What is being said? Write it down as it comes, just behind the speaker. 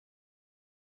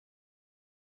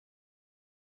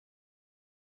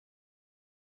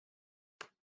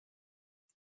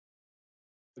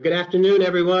Good afternoon,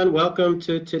 everyone. Welcome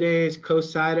to today's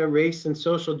CoSIDA Race and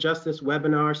Social Justice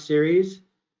webinar series.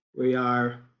 We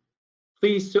are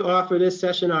pleased to offer this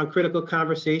session on critical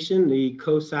conversation, the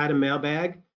CoSIDA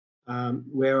Mailbag,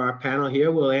 where our panel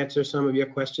here will answer some of your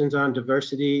questions on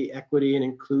diversity, equity, and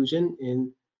inclusion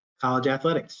in college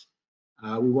athletics.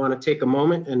 We want to take a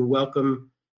moment and welcome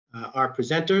our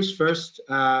presenters. First,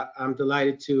 I'm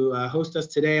delighted to host us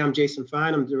today. I'm Jason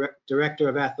Fine. I'm Director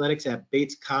of Athletics at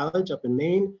Bates College up in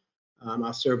Maine.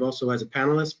 I'll serve also as a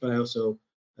panelist, but I also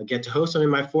get to host. I'm in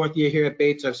my fourth year here at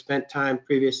Bates. I've spent time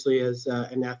previously as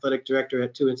an athletic director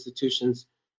at 2 institutions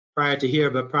prior to here,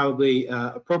 but probably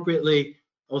appropriately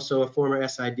also a former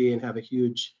SID and have a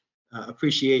huge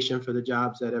appreciation for the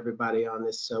jobs that everybody on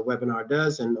this webinar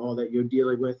does and all that you're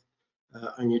dealing with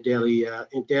on your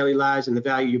daily lives and the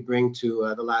value you bring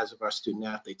to the lives of our student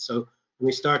athletes. So let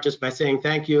me start just by saying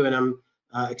thank you, and I'm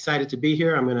excited to be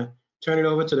here. I'm going to turn it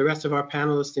over to the rest of our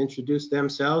panelists to introduce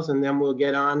themselves, and then we'll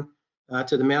get on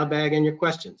to the mailbag and your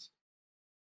questions.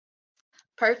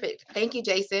 Perfect. Thank you,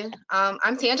 Jason.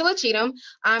 I'm Tangela Cheatham.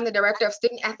 I'm the Director of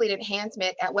Student Athlete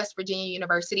Enhancement at West Virginia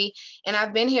University, and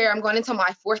I've been here, I'm going into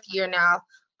my fourth year now.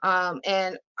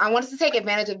 And I wanted to take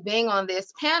advantage of being on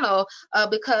this panel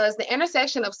because the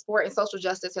intersection of sport and social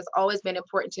justice has always been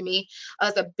important to me.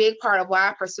 It's a big part of why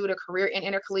I pursued a career in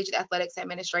intercollegiate athletics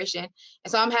administration.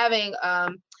 And so I'm having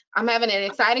an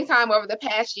exciting time over the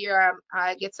past year.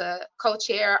 I get to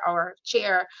co-chair or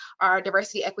chair our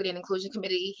Diversity, Equity, and Inclusion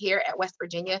Committee here at West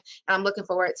Virginia. And I'm looking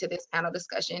forward to this panel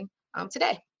discussion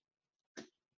today.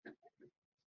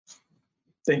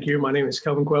 Thank you. My name is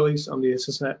Kelvin Quellis. I'm the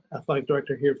Assistant Athletic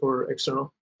Director here for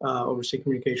External, oversee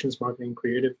communications, marketing, and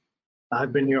creative.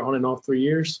 I've been here on and off 3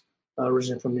 years,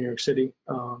 originally from New York City.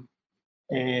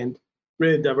 And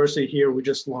really, diversity here, we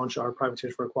just launched our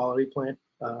Privateers for Equality plan.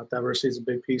 Diversity is a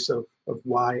big piece of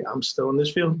why I'm still in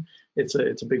this field. It's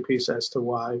a big piece as to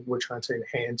why we're trying to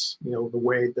enhance, the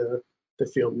way the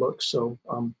field looks. So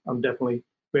I'm definitely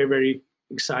very, very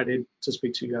excited to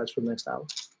speak to you guys for the next hour.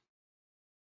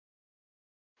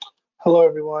 Hello,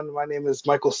 everyone. My name is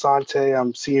Michael Sante.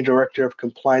 I'm Senior Director of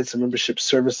Compliance and Membership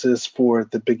Services for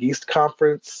the Big East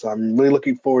Conference. I'm really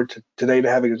looking forward to today to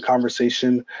having a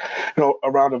conversation,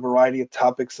 around a variety of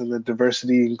topics in the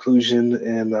diversity, inclusion,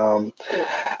 and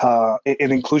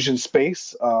inclusion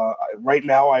space. Right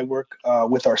now, I work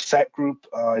with our SAT group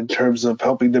in terms of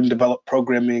helping them develop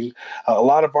programming. A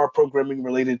lot of our programming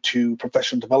related to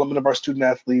professional development of our student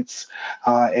athletes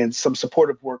and some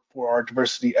supportive work for our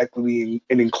diversity, equity,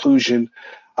 and inclusion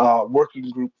working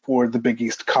group for the Big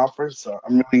East Conference.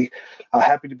 I'm really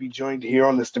happy to be joined here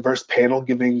on this diverse panel,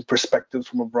 giving perspectives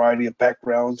from a variety of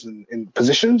backgrounds and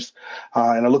positions.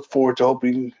 And I look forward to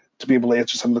hoping to be able to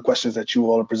answer some of the questions that you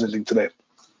all are presenting today.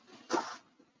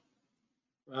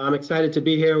 I'm excited to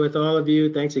be here with all of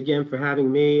you. Thanks again for having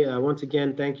me. Once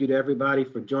again, thank you to everybody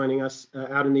for joining us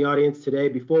out in the audience today.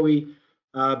 Before we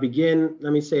begin,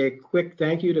 let me say a quick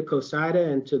thank you to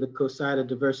CoSIDA and to the CoSIDA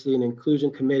Diversity and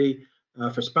Inclusion Committee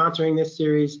for sponsoring this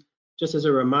series. Just as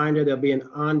a reminder, there'll be an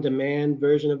on-demand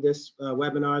version of this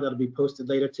webinar that'll be posted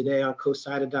later today on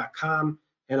CoSIDA.com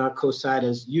and on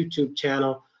CoSIDA's YouTube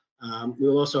channel.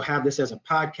 We'll also have this as a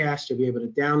podcast. You'll be able to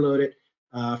download it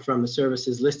from the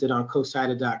services listed on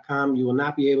CoSIDA.com. You will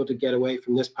not be able to get away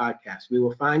from this podcast. We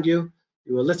will find you,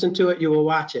 you will listen to it, you will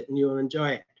watch it, and you will enjoy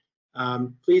it.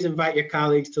 Please invite your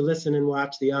colleagues to listen and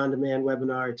watch the on-demand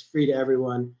webinar. It's free to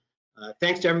everyone.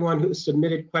 Thanks to everyone who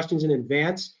submitted questions in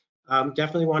advance.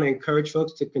 Definitely want to encourage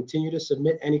folks to continue to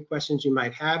submit any questions you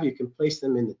might have. You can place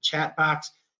them in the chat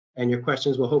box, and your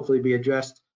questions will hopefully be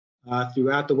addressed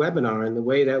throughout the webinar. And the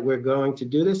way that we're going to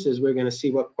do this is we're going to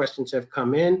see what questions have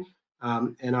come in,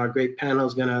 and our great panel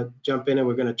is going to jump in, and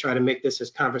we're going to try to make this as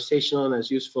conversational and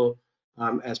as useful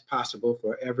as possible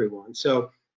for everyone. So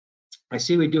I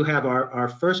see we do have our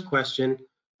first question,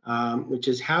 which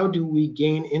is how do we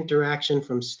gain interaction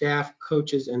from staff,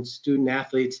 coaches, and student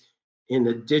athletes in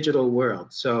the digital world?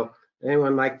 So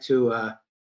anyone like to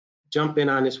jump in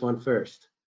on this one first?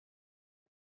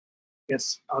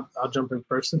 Yes, I'll jump in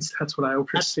first since that's what I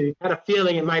oversee. I had a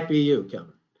feeling it might be you,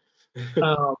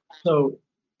 Kelvin. So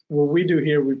what we do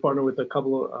here, we partner with a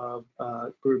couple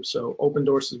of groups. So Open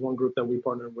Doors is one group that we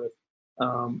partner with.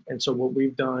 And so what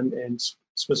we've done, and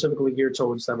specifically geared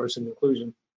towards diversity and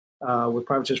inclusion, with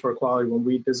Privateers for Equality, when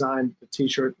we designed the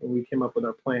t-shirt and we came up with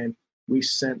our plan, we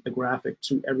sent the graphic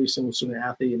to every single student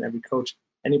athlete and every coach,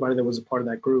 anybody that was a part of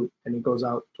that group, and it goes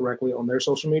out directly on their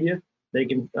social media. They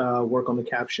can work on the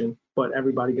caption, but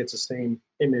everybody gets the same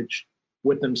image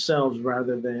with themselves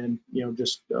rather than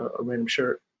just a random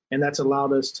shirt. And that's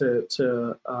allowed us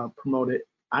to promote it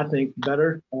I think,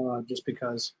 better, just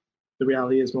because the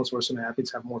reality is most of our student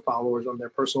athletes have more followers on their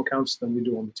personal accounts than we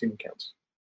do on the team accounts.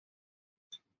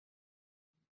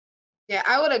 Yeah,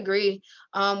 I would agree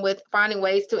with finding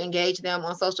ways to engage them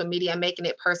on social media and making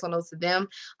it personal to them.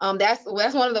 That's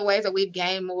one of the ways that we've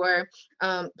gained more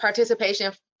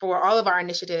participation for all of our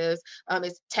initiatives,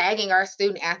 is tagging our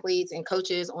student athletes and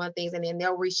coaches on things, and then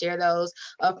they'll reshare those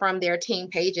from their team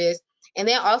pages. And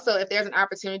then also, if there's an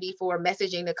opportunity for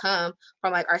messaging to come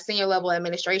from like our senior level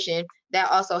administration,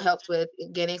 that also helps with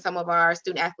getting some of our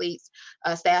student athletes,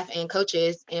 staff, and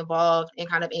coaches involved and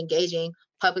kind of engaging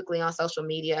publicly on social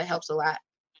media. It helps a lot.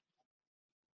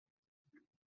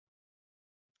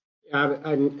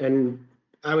 And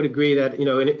I would agree that,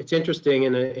 and it's interesting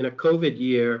in a COVID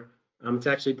year, it's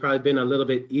actually probably been a little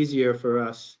bit easier for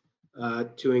us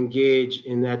to engage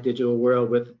in that digital world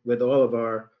with all of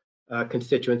our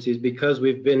constituencies, because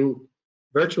we've been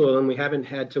virtual and we haven't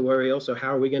had to worry also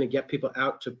how are we going to get people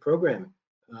out to programming.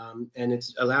 And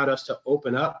it's allowed us to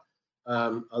open up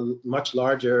a much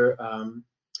larger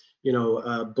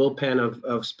bullpen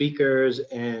of speakers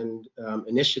and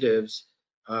initiatives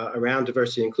around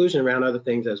diversity and inclusion, around other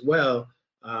things as well.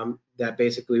 That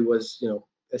basically was,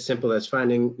 as simple as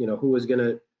finding, who was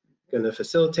going to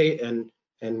facilitate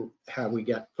and how we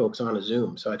got folks on a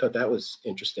Zoom. So I thought that was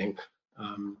interesting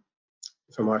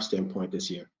from our standpoint this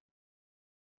year.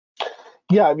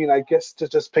 Yeah, I mean, I guess to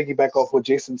just piggyback off what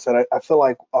Jason said, I feel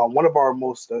like one of our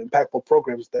most impactful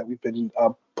programs that we've been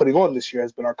putting on this year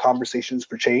has been our Conversations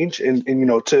for Change. And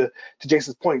to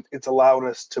Jason's point, it's allowed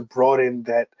us to broaden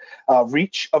that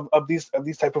reach of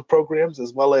these type of programs,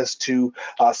 as well as to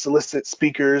solicit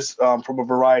speakers from a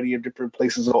variety of different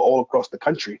places all across the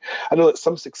country. I know that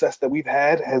some success that we've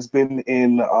had has been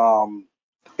in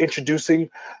introducing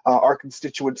our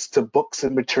constituents to books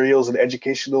and materials and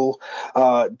educational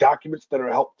documents that are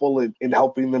helpful in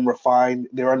helping them refine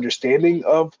their understanding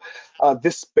of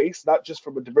this space, not just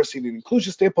from a diversity and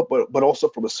inclusion standpoint, but also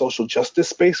from a social justice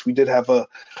space. We did have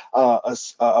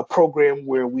a program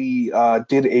where we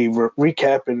did a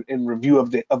recap and review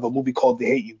of a movie called The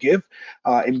Hate You Give,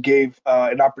 and gave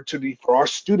an opportunity for our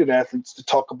student athletes to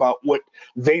talk about what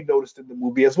they noticed in the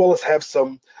movie, as well as have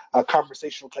some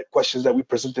conversational type questions that we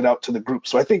presented out to the group.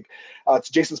 So I think,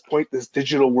 to Jason's point, this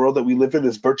digital world that we live in,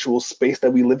 this virtual space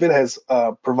that we live in, has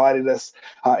provided us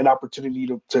an opportunity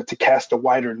to cast a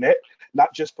wider net,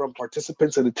 not just from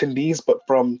participants and attendees, but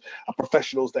from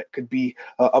professionals that could be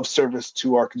of service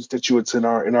to our constituents in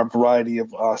our variety of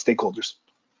stakeholders.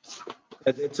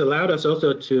 It's allowed us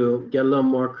also to get a little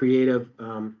more creative,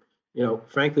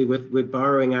 frankly, with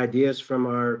borrowing ideas from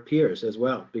our peers as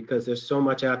well, because there's so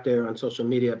much out there on social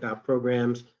media about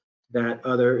programs that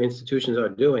other institutions are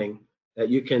doing that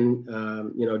you can,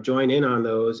 join in on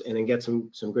those and then get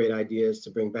some great ideas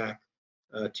to bring back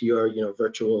to your,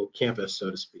 virtual campus, so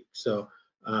to speak. So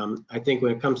I think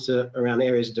when it comes to around the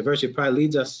areas of diversity, it probably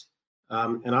leads us,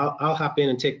 and I'll hop in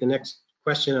and take the next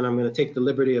question, and I'm going to take the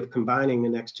liberty of combining the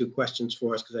next two questions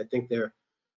for us because I think they're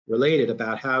related,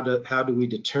 about how do we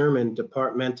determine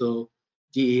departmental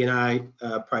DE&I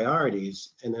priorities.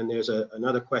 And then there's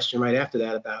another question right after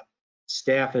that about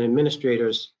staff and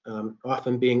administrators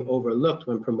often being overlooked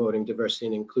when promoting diversity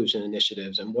and inclusion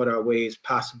initiatives, and what are ways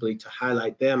possibly to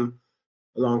highlight them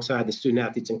alongside the student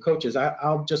athletes and coaches.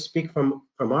 I'll just speak from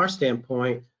our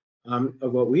standpoint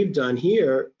of what we've done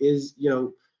here is,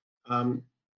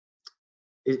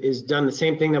 is done the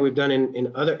same thing that we've done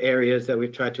in other areas that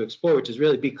we've tried to explore, which is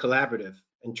really be collaborative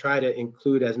and try to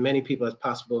include as many people as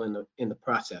possible in the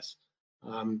process.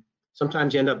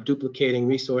 Sometimes you end up duplicating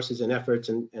resources and efforts,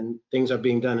 and things are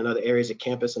being done in other areas of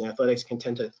campus, and athletics can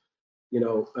tend to,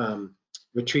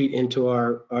 retreat into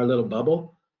our little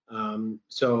bubble.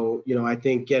 So, I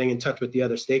think getting in touch with the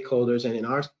other stakeholders, and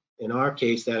in our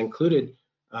case, that included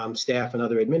staff and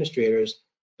other administrators,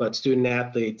 but student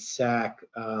athletes, SAC,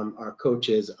 our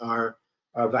coaches, our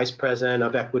vice president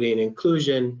of equity and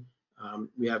inclusion.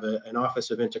 We have an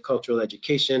office of intercultural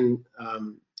education,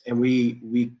 and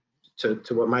we to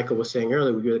what Michael was saying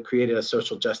earlier, we really created a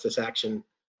social justice action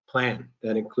plan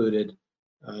that included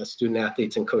student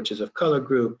athletes and coaches of color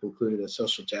group, included a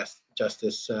social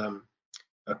justice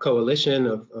a coalition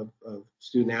of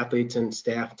student athletes and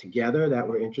staff together that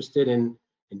were interested in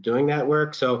doing that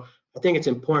work. So I think it's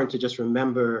important to just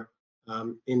remember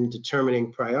in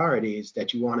determining priorities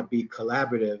that you want to be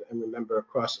collaborative, and remember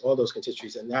across all those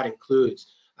constituencies, and that includes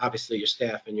obviously your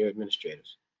staff and your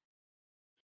administrators.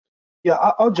 Yeah,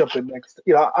 I'll jump in next.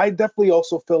 I definitely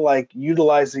also feel like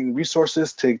utilizing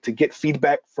resources to get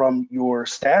feedback from your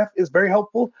staff is very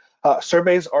helpful.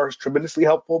 Surveys are tremendously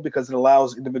helpful because it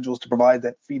allows individuals to provide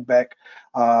that feedback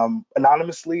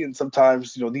anonymously, and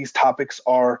sometimes these topics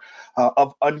are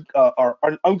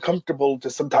uncomfortable to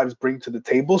sometimes bring to the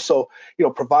table. So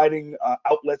providing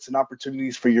outlets and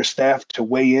opportunities for your staff to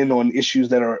weigh in on issues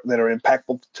that are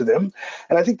impactful to them,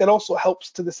 and I think that also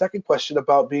helps to the second question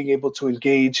about being able to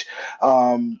engage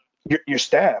your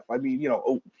staff. I mean,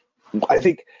 I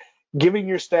think giving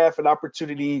your staff an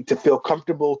opportunity to feel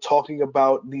comfortable talking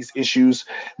about these issues,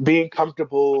 being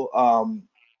comfortable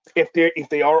if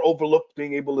they are overlooked,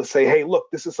 being able to say, hey, look,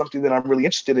 this is something that I'm really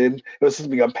interested in, this is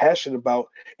something I'm passionate about.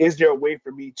 Is there a way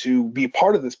for me to be a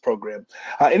part of this program?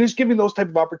 And it's giving those type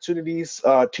of opportunities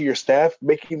to your staff,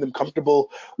 making them comfortable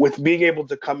with being able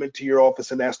to come into your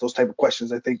office and ask those type of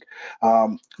questions, I think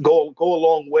go a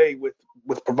long way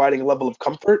with providing a level of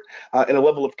comfort and a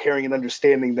level of caring and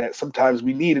understanding that sometimes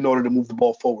we need in order to move the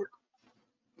ball forward.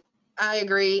 I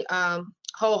agree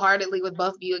wholeheartedly with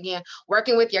both of you. Again,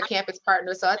 working with your campus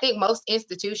partners. So I think most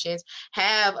institutions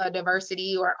have a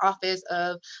diversity or office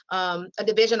of a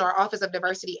division or office of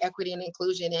diversity, equity, and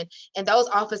inclusion. And those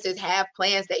offices have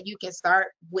plans that you can start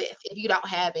with if you don't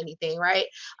have anything, right?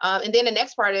 And then the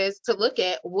next part is to look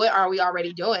at what are we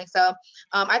already doing. So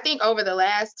I think over the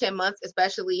last 10 months,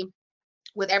 especially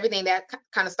with everything that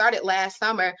kind of started last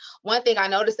summer, one thing I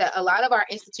noticed that a lot of our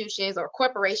institutions or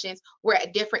corporations were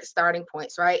at different starting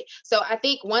points, right? So I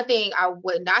think one thing I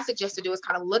would not suggest to do is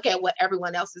kind of look at what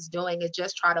everyone else is doing and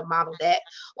just try to model that.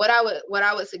 What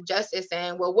I would suggest is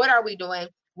saying, well, what are we doing?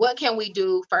 What can we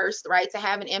do first, right, to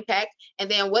have an impact?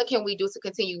 And then what can we do to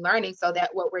continue learning so that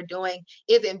what we're doing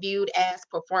isn't viewed as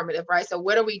performative, right? So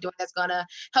what are we doing that's going to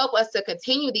help us to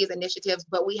continue these initiatives,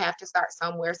 but we have to start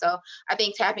somewhere. So I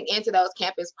think tapping into those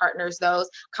campus partners, those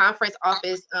conference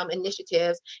office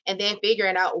initiatives, and then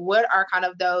figuring out what are kind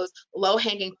of those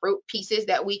low-hanging fruit pieces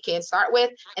that we can start with,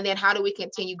 and then how do we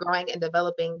continue growing and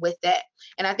developing with that.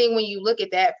 And I think when you look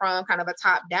at that from kind of a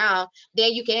top down,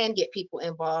 then you can get people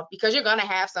involved, because you're going to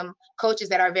have some coaches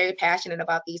that are very passionate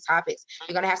about these topics.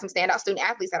 You're going to have some standout student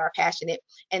athletes that are passionate,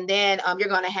 and then you're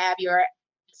going to have your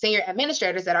senior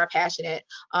administrators that are passionate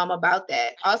about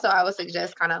that. Also, I would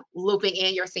suggest kind of looping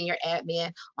in your senior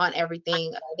admin on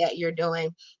everything that you're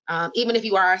doing. Even if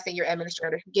you are a senior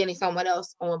administrator, getting someone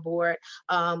else on board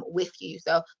with you.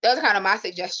 So those are kind of my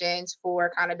suggestions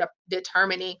for kind of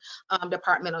determining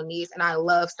departmental needs. And I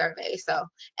love surveys. So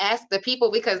ask the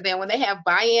people, because then when they have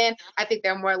buy-in, I think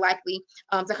they're more likely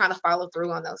to kind of follow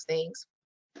through on those things.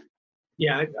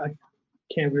 Yeah, I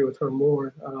can't agree with her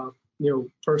more.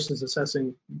 First is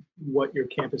assessing what your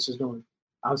campus is doing.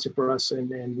 Obviously for us,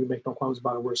 and we make no qualms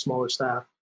about it, we're a smaller staff.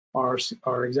 Our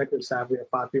executive staff, we have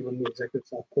 5 people in the executive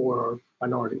staff, 4 are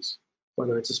minorities,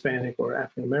 whether it's Hispanic or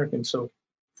African American. So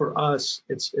for us,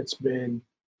 it's been,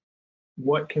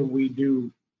 what can we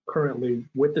do currently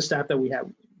with the staff that we have?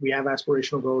 We have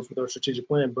aspirational goals with our strategic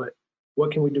plan, but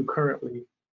what can we do currently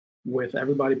with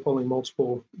everybody pulling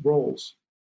multiple roles,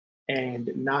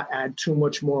 and not add too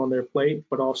much more on their plate,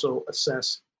 but also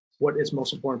assess what is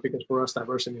most important, because for us,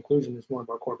 diversity and inclusion is one of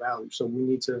our core values. So we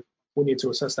need to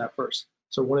assess that first.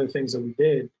 So one of the things that we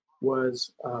did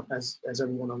was, as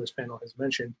everyone on this panel has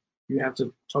mentioned, you have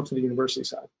to talk to the university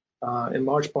side. In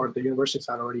large part, the university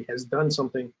side already has done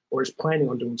something or is planning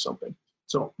on doing something.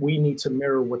 So we need to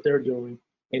mirror what they're doing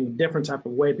in a different type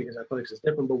of way, because athletics is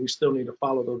different, but we still need to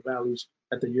follow those values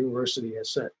that the university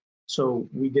has set. So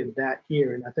we did that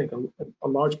here. And I think a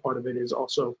large part of it is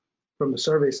also from the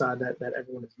survey side that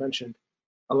everyone has mentioned.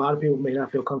 A lot of people may not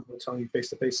feel comfortable telling you face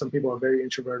to face. Some people are very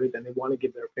introverted and they want to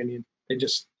give their opinion. They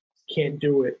just can't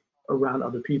do it around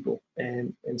other people.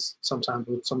 And sometimes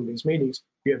with some of these meetings,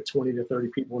 you have 20 to 30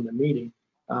 people in the meeting.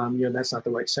 That's not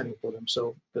the right setting for them.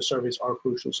 So the surveys are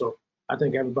crucial. So I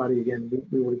think everybody, again,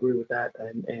 we would agree with that.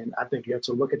 And I think you have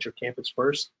to look at your campus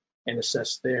first and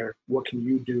assess there, what can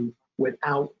you do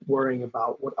without worrying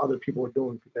about what other people are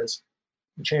doing, because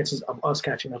the chances of us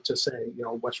catching up to, say,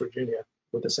 West Virginia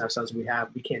with the staff size we have,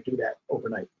 we can't do that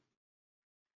overnight.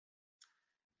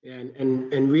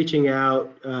 And reaching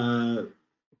out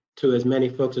to as many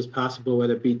folks as possible,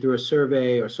 whether it be through a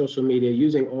survey or social media,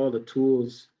 using all the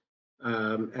tools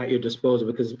at your disposal,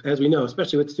 because as we know,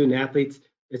 especially with student athletes,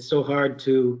 it's so hard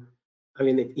to,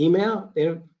 the email, they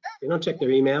don't check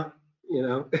their email,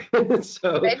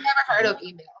 so they've never heard of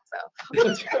email. So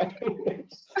that's right.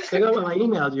 Like, oh, well, I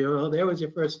emailed you. Well, there was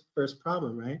your first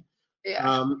problem, right?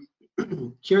 Yeah.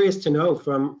 Curious to know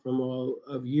from all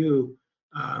of you,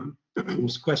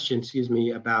 this question, excuse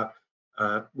me, about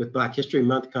with Black History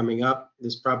Month coming up,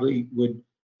 this probably would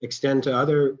extend to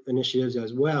other initiatives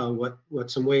as well. What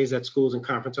some ways that schools and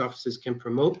conference offices can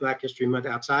promote Black History Month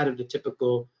outside of the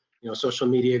typical social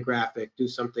media graphic, do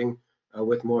something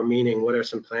with more meaning? What are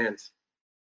some plans?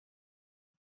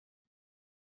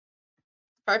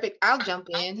 Perfect. I'll jump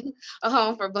in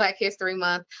for Black History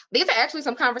Month. These are actually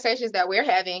some conversations that we're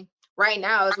having right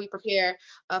now as we prepare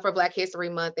for Black History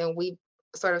Month, and we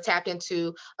sort of tapped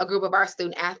into a group of our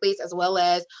student athletes as well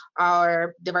as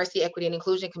our Diversity, Equity, and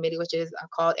Inclusion Committee, which is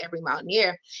called Every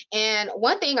Mountaineer. And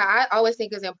one thing I always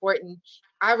think is important,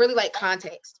 I really like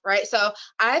context, right? So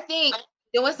I think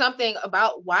doing something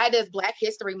about why does Black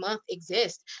History Month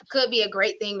exist could be a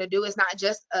great thing to do. It's not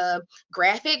just a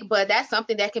graphic, but that's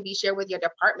something that can be shared with your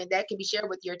department, that can be shared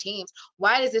with your teams.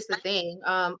 Why is this the thing?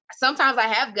 Sometimes I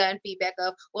have gotten feedback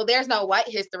of, well, there's no White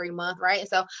History Month, right? And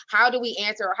so how do we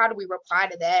answer or how do we reply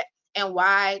to that? And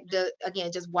why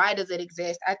why does it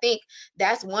exist? I think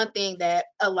that's one thing that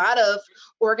a lot of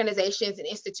organizations and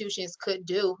institutions could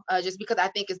do, just because I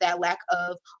think is that lack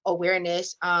of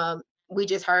awareness. We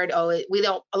just heard, a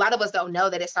lot of us don't know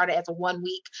that it started as a 1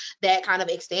 week that kind of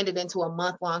extended into a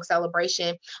month-long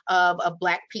celebration of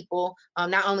Black people,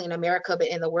 not only in America, but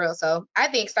in the world. So I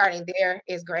think starting there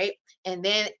is great. And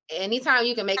then anytime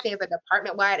you can make things a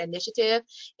department-wide initiative,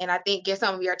 and I think get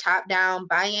some of your top-down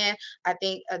buy-in, I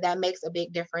think that makes a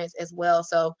big difference as well.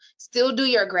 So still do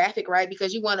your graphic, right?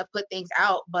 Because you want to put things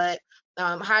out, but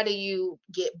how do you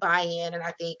get buy-in? And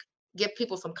I think give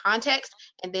people some context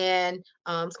and then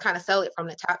kind of sell it from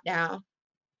the top down.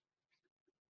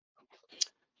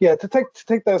 Yeah, to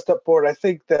take that a step forward, I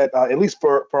think that at least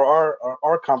for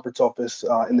our conference office,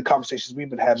 in the conversations we've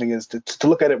been having, is to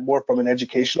look at it more from an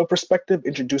educational perspective,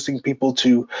 introducing people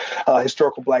to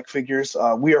historical Black figures.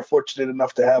 We are fortunate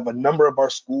enough to have a number of our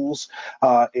schools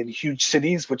in huge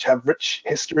cities which have rich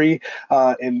history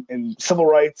in civil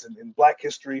rights and in Black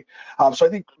history. So I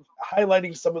think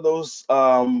highlighting some of those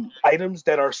items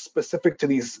that are specific to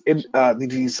these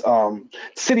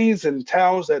cities and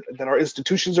towns that our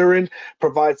institutions are in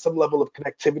provide some level of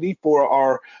connectivity for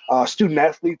our student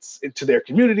athletes into their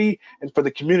community, and for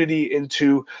the community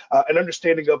into an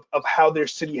understanding of how their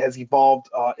city has evolved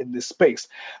in this space.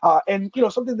 And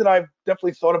something that I've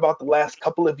definitely thought about the last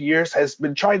couple of years has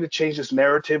been trying to change this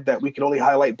narrative that we can only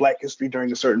highlight Black history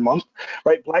during a certain month,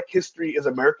 right? Black history is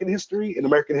American history, and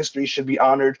American history should be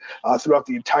honored throughout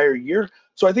the entire year.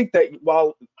 So I think that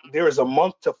while there is a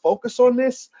month to focus on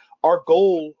this, our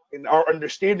goal and our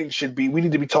understanding should be we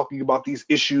need to be talking about these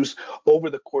issues over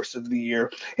the course of the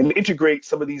year and integrate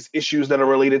some of these issues that are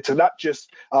related to not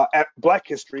just Black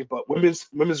history, but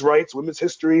women's rights, women's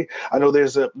history. I know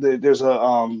there's a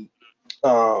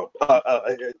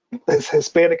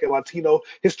Hispanic and Latino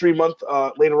History Month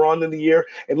later on in the year,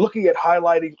 and looking at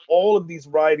highlighting all of these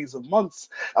varieties of months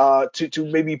to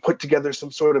maybe put together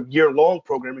some sort of year-long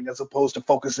programming, as opposed to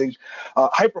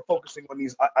hyper-focusing on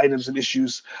these items and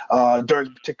issues during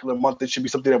a particular month. It should be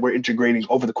something that we're integrating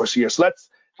over the course of the year. So that's,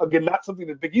 again, not something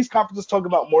that Big East conferences talk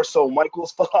about, more so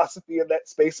Michael's philosophy in that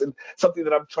space, and something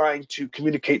that I'm trying to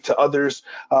communicate to others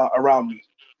around me.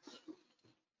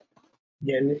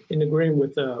 Yeah, in agreeing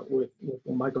with what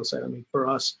Michael said, I mean, for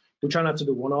us, we try not to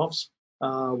do one-offs,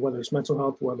 whether it's mental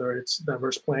health, whether it's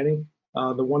diverse planning.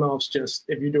 The one-offs, just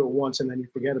if you do it once and then you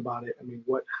forget about it, I mean,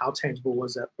 how tangible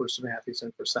was that for student athletes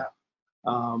and for staff?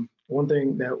 One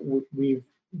thing that we've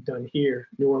done here,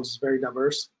 New Orleans is very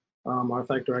diverse. Our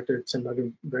athletic director, Tim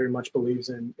Duggan, very much believes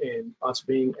in us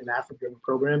being an athlete-driven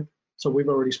program. So we've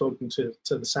already spoken to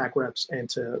the SAC reps and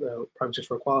to the Private Schools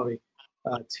for Equality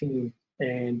team,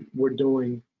 and we're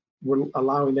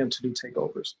allowing them to do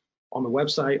takeovers on the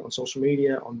website, on social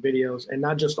media, on videos, and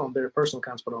not just on their personal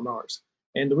accounts, but on ours.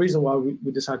 And the reason why we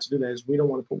decided to do that is we don't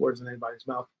want to put words in anybody's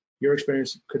mouth. Your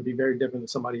experience could be very different than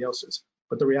somebody else's,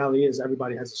 but the reality is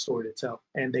everybody has a story to tell,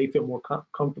 and they feel more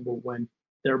comfortable when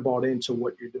they're bought into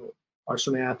what you're doing. Our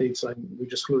student athletes, like we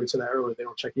just alluded to that earlier, they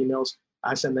don't check emails.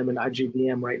 I send them an IG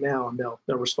DM right now, and they'll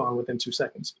respond within 2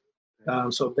 seconds.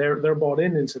 So they're bought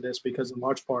into this because, in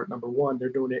large part, number one, they're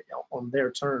doing it on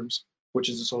their terms, which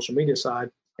is the social media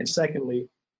side, and secondly,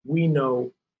 we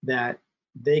know that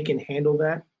they can handle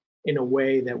that in a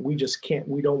way that we just can't.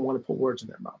 We don't want to put words in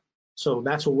their mouth. So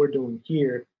that's what we're doing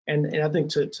here. And I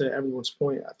think to everyone's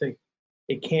point, I think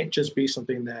it can't just be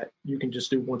something that you can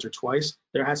just do once or twice.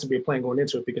 There has to be a plan going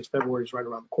into it, because February is right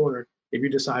around the corner. If you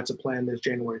decide to plan this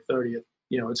January 30th,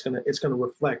 it's gonna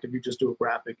reflect if you just do a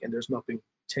graphic and there's nothing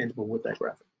tangible with that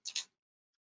graphic.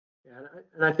 Yeah,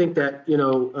 and I think that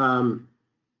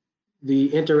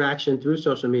the interaction through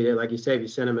social media, like you say, if you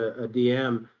send them a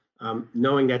DM,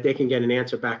 knowing that they can get an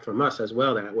answer back from us as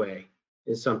well that way,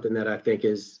 is something that I think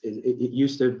it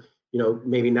used to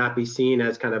maybe not be seen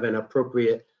as kind of an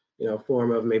appropriate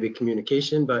form of maybe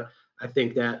communication, but I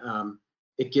think that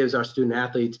it gives our student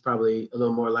athletes probably a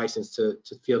little more license to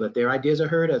feel that their ideas are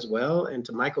heard as well. And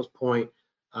to Michael's point,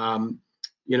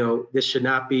 this should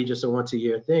not be just a once a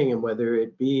year thing. And whether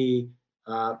it be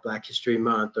Black History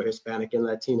Month or Hispanic and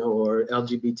Latino or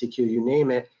LGBTQ, you name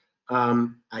it,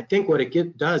 I think what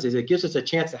it does is it gives us a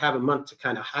chance to have a month to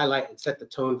kind of highlight and set the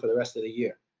tone for the rest of the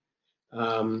year.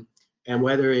 And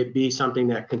whether it be something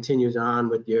that continues on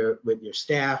with your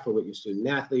staff or with your student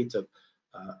athletes,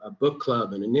 a book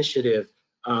club, an initiative,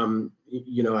 I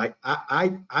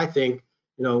think,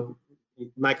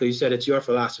 Michael, you said it's your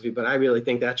philosophy, but I really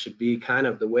think that should be kind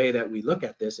of the way that we look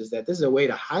at this, is that this is a way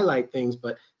to highlight things,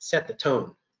 but set the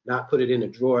tone, not put it in a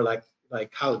drawer like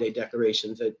holiday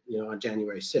decorations on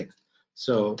January 6th.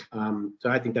 So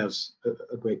I think that was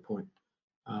a great point.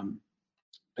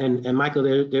 And Michael,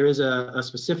 there is a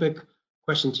specific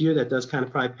question to you that does kind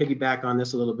of probably piggyback on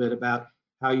this a little bit about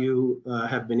how you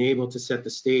have been able to set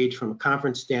the stage from a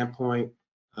conference standpoint,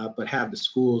 but have the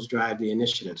schools drive the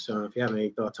initiative. So if you have any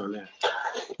thoughts on that.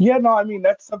 Yeah, no, I mean,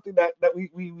 that's something that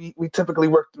we typically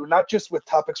work through, not just with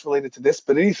topics related to this,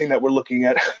 but anything that we're looking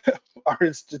at our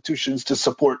institutions to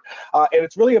support. And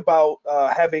it's really about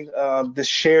having this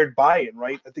shared buy-in,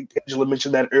 right? I think Angela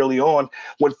mentioned that early on.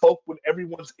 When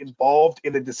everyone's involved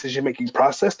in the decision-making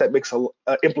process, that makes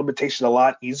implementation a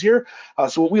lot easier.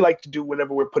 So what we like to do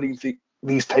whenever we're putting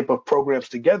these type of programs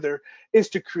together is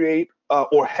to create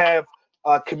or have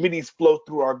committees flow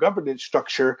through our governance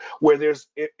structure where there's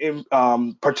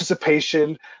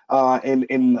participation and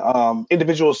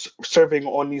individuals serving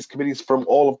on these committees from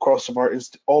all across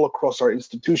our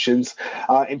institutions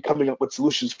and coming up with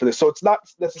solutions for this. So it's not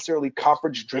necessarily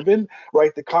conference driven,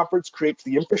 right? The conference creates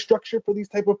the infrastructure for these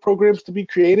type of programs to be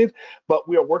created, but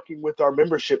we are working with our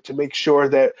membership to make sure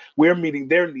that we're meeting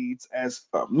their needs, as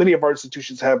many of our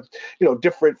institutions have,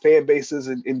 different fan bases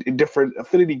and different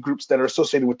affinity groups that are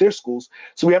associated with their schools.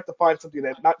 So we have to find something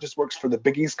that not just works for the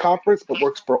Big East Conference, but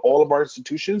works for all of our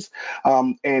institutions.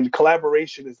 And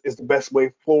collaboration is the best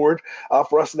way forward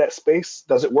for us in that space.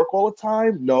 Does it work all the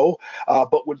time? No.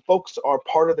 But when folks are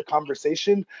part of the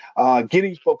conversation,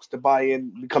 getting folks to buy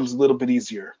in becomes a little bit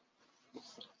easier.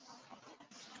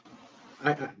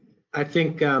 I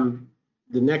think the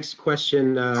next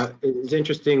question is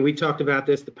interesting. We talked about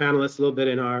this, the panelists, a little bit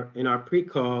in our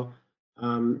pre-call.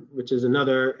 Which is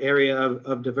another area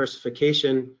of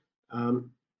diversification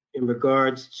in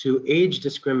regards to age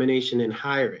discrimination in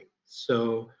hiring.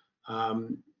 So,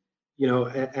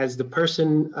 as the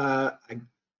person,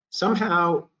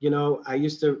 somehow, I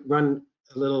used to run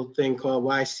a little thing called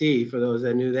YC, for those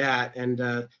that knew that, and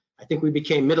I think we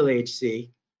became middle-aged C.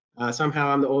 Somehow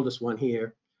I'm the oldest one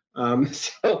here.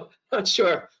 So not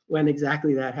sure when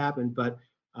exactly that happened, but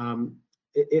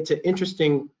it's an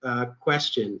interesting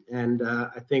question, and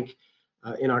I think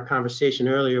in our conversation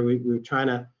earlier, we were trying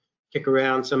to kick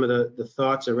around some of the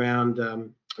thoughts around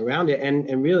it,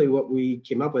 and really what we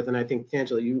came up with, and I think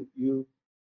Tangela, you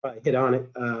probably hit on it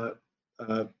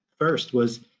first,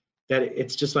 was that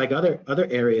it's just like other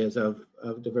areas of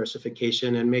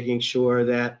diversification, and making sure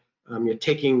that you're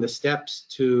taking the steps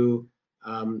to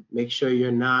make sure you're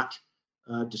not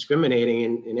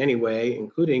discriminating in any way,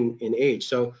 including in age.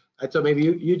 So I thought maybe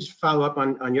you just follow up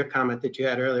on your comment that you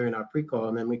had earlier in our pre-call,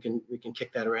 and then we can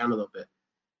kick that around a little bit.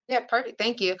 Yeah, perfect.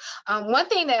 Thank you. One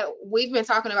thing that we've been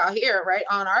talking about here, right,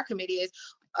 on our committee is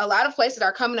a lot of places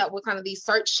are coming up with kind of these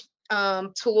search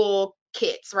tool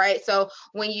kits, right? So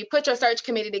when you put your search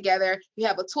committee together, you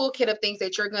have a toolkit of things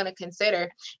that you're going to consider.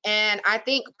 And I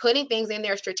think putting things in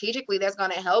there strategically that's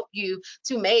going to help you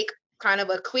to make kind of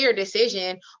a clear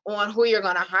decision on who you're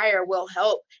going to hire will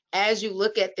help as you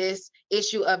look at this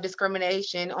issue of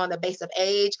discrimination on the base of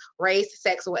age, race,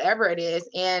 sex, whatever it is.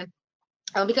 And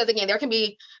because again, there can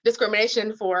be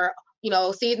discrimination for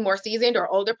more seasoned or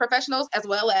older professionals, as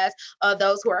well as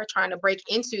those who are trying to break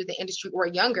into the industry or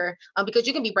younger, because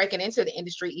you can be breaking into the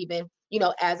industry even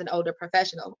as an older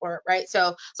professional, or right.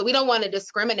 So we don't want to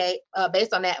discriminate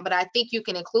based on that, but I think you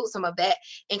can include some of that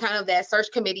in kind of that search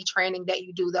committee training that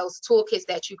you do, those toolkits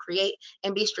that you create,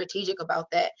 and be strategic about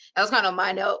that. That was kind of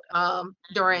my note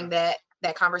during that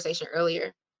conversation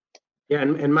earlier. Yeah,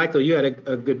 and Michael, you had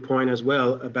a good point as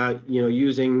well about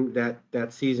using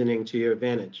that seasoning to your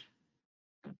advantage.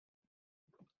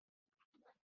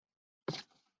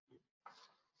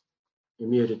 You're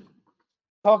muted.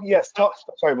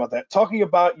 Sorry about that. Talking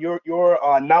about your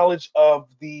knowledge of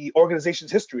the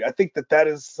organization's history, I think that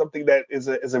is something that is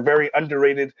a very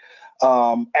underrated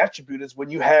attribute, is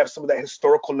when you have some of that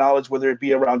historical knowledge, whether it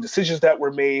be around decisions that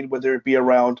were made, whether it be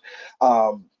around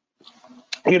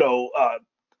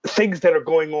things that are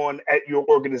going on at your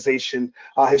organization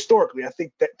historically. I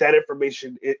think that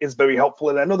information is very helpful.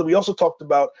 And I know that we also talked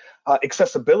about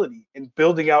accessibility and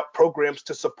building out programs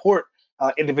to support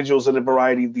individuals in a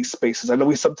variety of these spaces. I know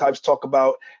we sometimes talk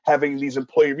about having these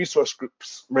employee resource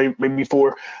groups, right, maybe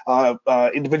for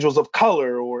individuals of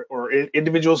color or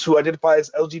individuals who identify as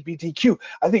LGBTQ.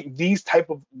 I think these type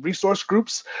of resource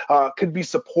groups could be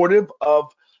supportive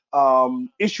of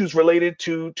issues related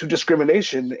to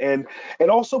discrimination and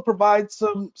also provide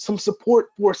some support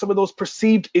for some of those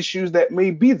perceived issues that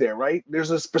may be there, right? There's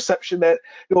this perception that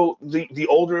the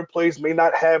older employees may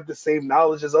not have the same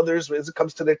knowledge as others as it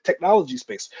comes to the technology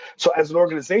space. So as an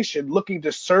organization looking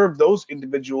to serve those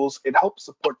individuals and help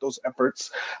support those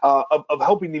efforts of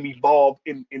helping them evolve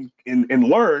and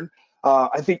learn,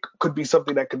 I think could be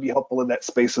something that could be helpful in that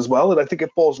space as well. And I think it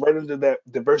falls right into that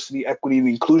diversity, equity, and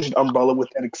inclusion umbrella with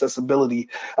that accessibility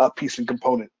piece and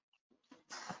component.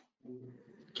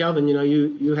 Kelvin,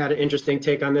 you had an interesting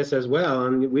take on this as well,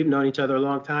 and we've known each other a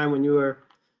long time when you were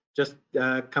just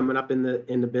coming up in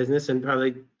the business, and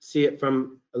probably see it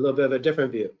from a little bit of a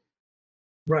different view.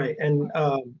 Right, and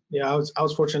I was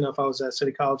fortunate enough. I was at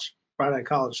City College, right out of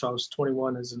college, so I was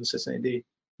 21 as an assistant AD.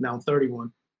 Now I'm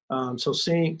 31. So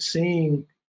seeing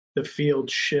the field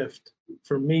shift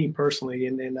for me personally,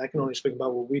 and I can only speak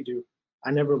about what we do.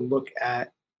 I never look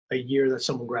at a year that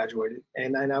someone graduated,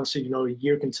 and obviously, a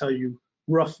year can tell you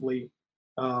roughly.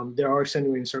 There are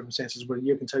extenuating circumstances, but a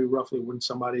year can tell you roughly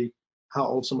how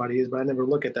old somebody is. But I never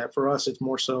look at that. For us, it's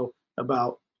more so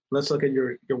about, let's look at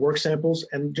your work samples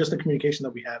and just the communication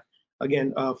that we have.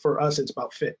 Again, for us, it's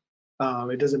about fit.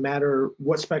 It doesn't matter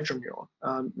what spectrum you're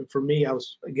on. For me, I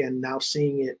was, again, now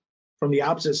seeing it from the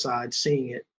opposite side,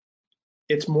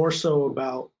 it's more so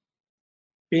about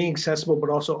being accessible, but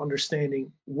also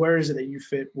understanding where is it that you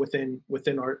fit within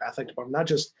our athletic department, not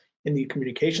just in the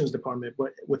communications department,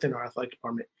 but within our athletic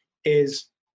department.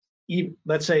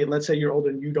 Let's say you're older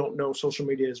and you don't know social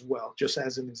media as well, just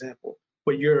as an example,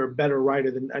 but you're a better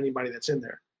writer than anybody that's in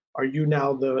there. Are you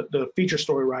now the feature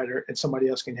story writer and somebody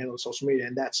else can handle social media?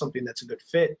 And that's something that's a good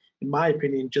fit, in my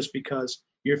opinion, just because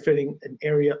you're fitting an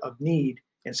area of need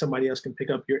and somebody else can pick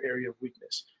up your area of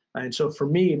weakness. And so for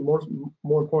me, more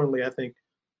importantly, I think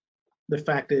the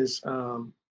fact is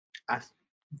the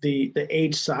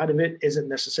age side of it isn't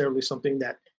necessarily something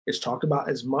that is talked about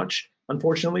as much,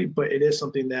 unfortunately, but it is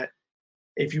something that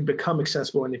if you become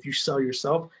accessible and if you sell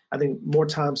yourself, I think more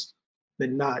times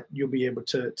than not, you'll be able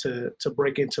to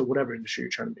break into whatever industry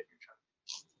you're trying to be.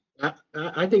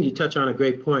 I think you touch on a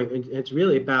great point. It's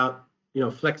really about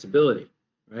flexibility,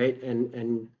 right?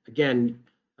 And again,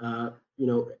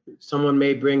 someone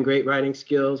may bring great writing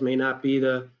skills, may not be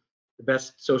the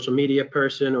best social media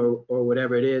person or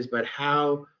whatever it is, but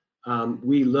how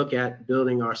we look at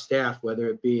building our staff, whether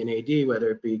it be in AD,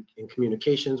 whether it be in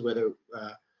communications,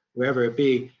 wherever it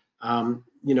be,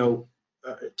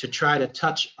 to try to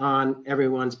touch on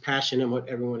everyone's passion and what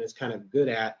everyone is kind of good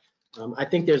at. I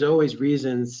think there's always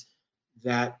reasons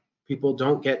that people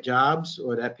don't get jobs,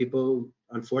 or that people,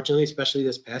 unfortunately, especially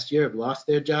this past year, have lost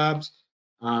their jobs.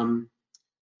 And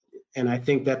I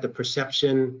think that the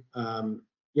perception,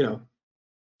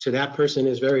 to that person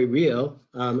is very real.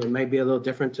 It might be a little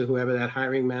different to whoever that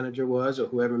hiring manager was or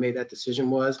whoever made that decision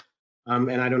was.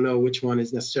 And I don't know which one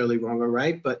is necessarily wrong or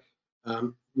right, but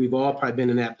we've all probably been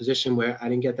in that position where I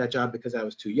didn't get that job because I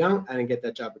was too young. I didn't get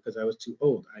that job because I was too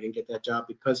old. I didn't get that job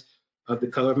because of the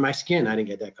color of my skin. I didn't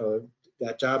get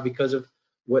that job because of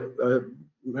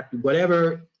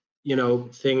whatever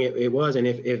thing it was. And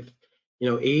if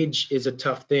age is a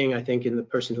tough thing, I think, in the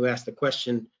person who asked the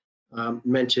question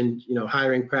mentioned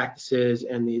hiring practices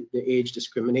and the Age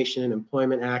Discrimination and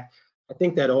Employment Act. I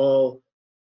think that all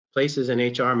places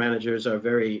and HR managers are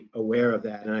very aware of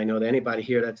that. And I know that anybody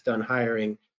here that's done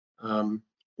hiring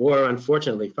or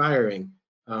unfortunately firing,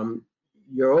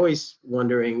 you're always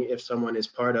wondering if someone is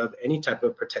part of any type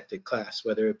of protected class,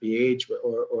 whether it be age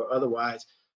or otherwise.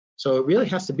 So it really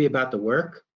has to be about the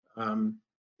work,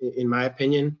 in my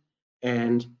opinion.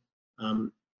 And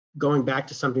going back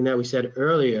to something that we said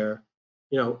earlier,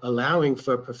 allowing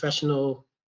for professional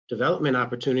development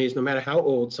opportunities, no matter how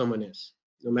old someone is,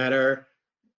 no matter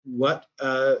what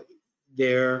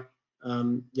their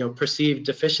perceived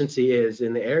deficiency is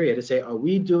in the area, to say, are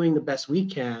we doing the best we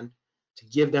can to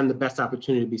give them the best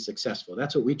opportunity to be successful?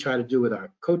 That's what we try to do with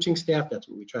our coaching staff. That's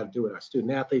what we try to do with our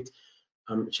student athletes.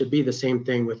 It should be the same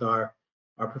thing with our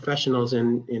professionals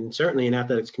in certainly in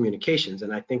athletics communications.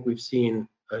 And I think we've seen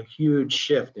a huge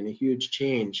shift and a huge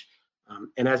change.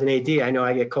 And as an AD, I know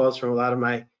I get calls from a lot of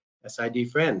my SID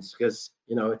friends because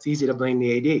it's easy to blame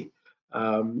the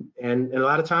And a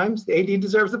lot of times the AD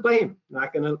deserves the blame.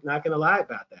 Not gonna lie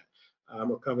about that.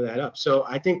 We'll cover that up. So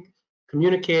I think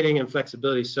communicating and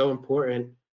flexibility is so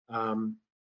important,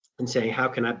 in saying how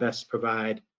can I best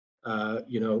provide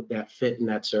that fit and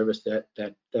that service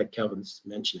that Kelvin's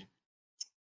mentioning.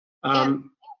 And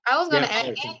I was gonna Yeah,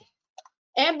 add, sorry.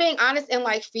 and being honest in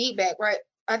like feedback, right?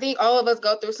 I think all of us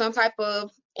go through some type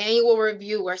of annual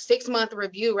review or 6-month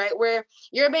review, right? Where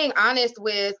you're being honest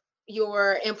with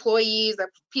your employees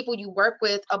or people you work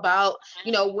with about,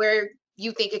 where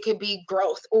you think it could be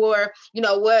growth, or,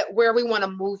 where we want to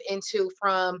move into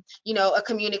from, a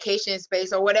communication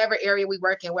space or whatever area we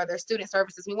work in, whether it's student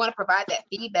services. We want to provide that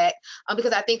feedback,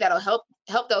 because I think that'll help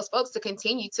those folks to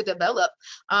continue to develop,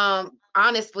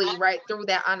 honestly, right, through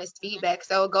that honest feedback.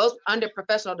 So it goes under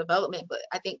professional development, but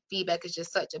I think feedback is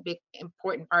just such a big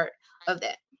important part of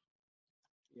that.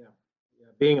 Yeah,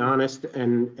 being honest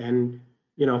and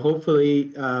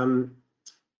hopefully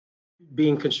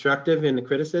being constructive in the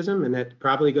criticism, and that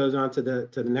probably goes on to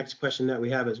the next question that we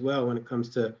have as well when it comes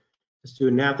to the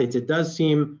student athletes. It does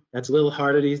seem that's a little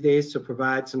harder these days to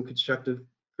provide some constructive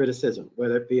criticism,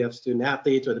 whether it be of student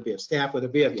athletes, whether it be of staff, whether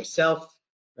it be of yourself,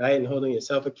 right, and holding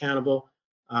yourself accountable.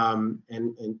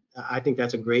 And I think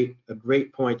that's a great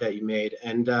point that you made.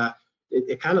 And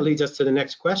it kind of leads us to the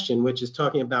next question, which is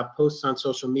talking about posts on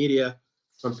social media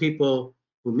from people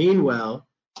who mean well,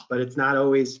 but it's not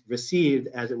always received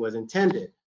as it was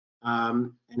intended.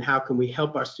 And how can we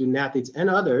help our student athletes and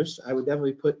others? I would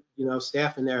definitely put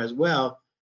staff in there as well,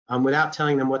 without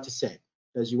telling them what to say,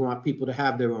 because you want people to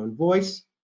have their own voice.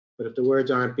 But if the words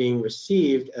aren't being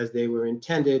received as they were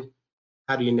intended,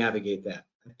 how do you navigate that?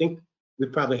 I think we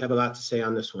probably have a lot to say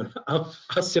on this one. I'll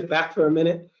sit back for a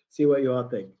minute, see what you all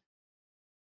think.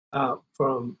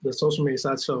 From the social media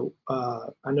side, so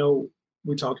I know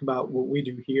we talked about what we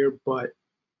do here, but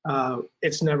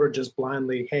it's never just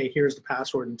blindly, hey, here's the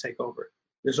password and take over.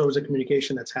 There's always a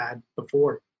communication that's had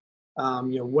before.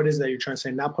 What is that you're trying to say?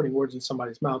 Not putting words in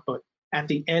somebody's mouth, but at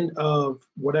the end of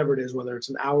whatever it is, whether it's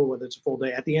an hour, whether it's a full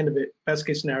day, at the end of it, best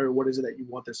case scenario, what is it that you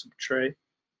want this to portray?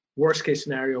 Worst case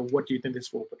scenario, what do you think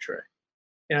this will portray?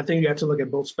 And I think you have to look at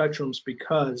both spectrums,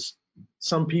 because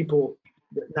some people,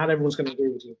 not everyone's going to agree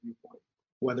with your viewpoint,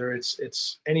 whether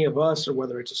it's any of us or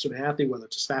whether it's a student athlete, whether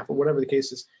it's a staff or whatever the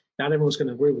case is. Not everyone's going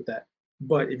to agree with that.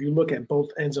 But if you look at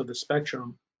both ends of the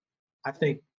spectrum, I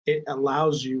think it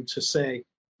allows you to say,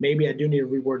 maybe I do need to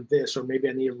reword this, or maybe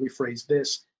I need to rephrase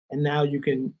this. And now you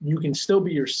can still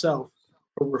be yourself,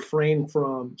 but refrain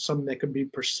from something that could be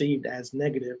perceived as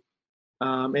negative.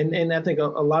 And I think a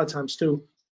lot of times too,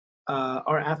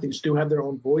 our athletes do have their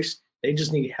own voice. They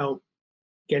just need help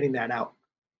getting that out.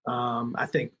 I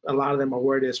think a lot of them are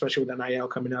worried, especially with NIL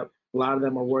coming up. A lot of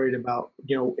them are worried about,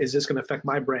 is this going to affect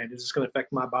my brand? Is this going to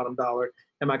affect my bottom dollar?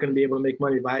 Am I going to be able to make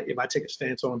money if I take a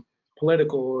stance on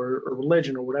political or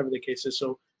religion or whatever the case is?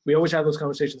 So we always have those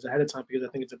conversations ahead of time, because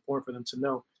I think it's important for them to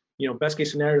know, best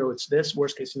case scenario, it's this.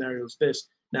 Worst case scenario is this.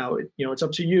 Now, it's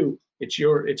up to you. It's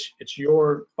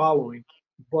your following,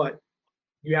 but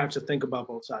you have to think about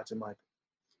both sides in my opinion.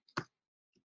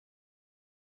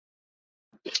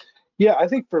 Yeah, I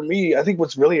think for me, I think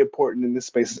what's really important in this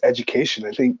space is education.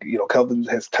 I think, Kelvin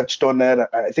has touched on that.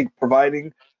 I think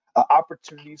providing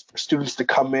opportunities for students to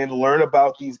come in, learn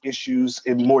about these issues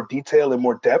in more detail and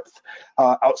more depth,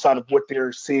 outside of what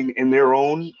they're seeing in their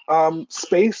own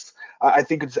space. I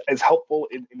think it's helpful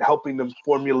in helping them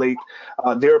formulate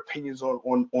their opinions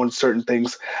on certain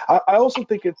things. I also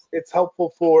think it's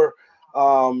helpful for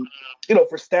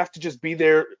for staff to just be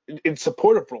there in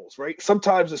supportive roles, right?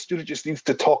 Sometimes a student just needs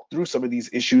to talk through some of these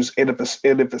issues, and if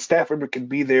a staff member can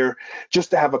be there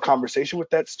just to have a conversation with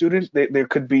that student, there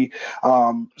could be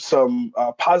some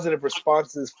positive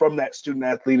responses from that student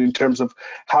athlete in terms of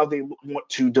how they want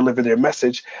to deliver their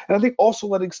message. And I think also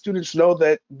letting students know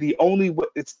that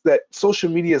that social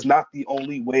media is not the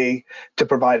only way to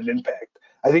provide an impact.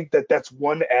 I think that's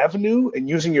one avenue, and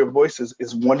using your voice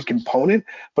is one component.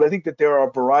 But I think that there are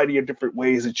a variety of different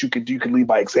ways that you could do. You could lead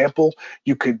by example.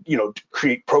 You could,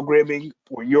 create programming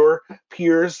for your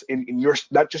peers, in your,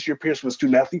 not just your peers from a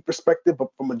student athlete perspective, but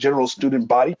from a general student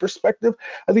body perspective.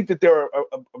 I think that there are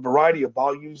a variety of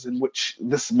volumes in which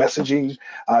this messaging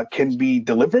can be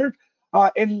delivered,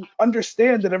 and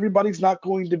understand that everybody's not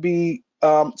going to be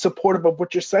supportive of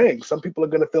what you're saying. Some people are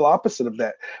going to feel opposite of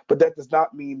that, but that does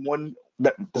not mean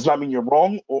you're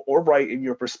wrong or right in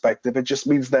your perspective. It just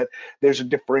means that there's a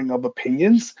differing of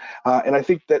opinions. And I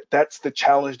think that that's the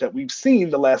challenge that we've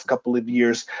seen the last couple of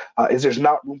years, is there's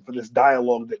not room for this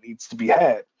dialogue that needs to be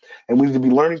had. and we need to be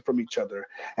learning from each other.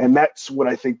 And that's what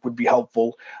I think would be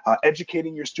helpful.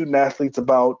 Educating your student athletes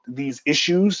about these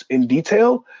issues in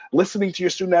detail, listening to your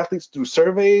student athletes through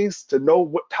surveys to know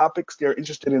what topics they're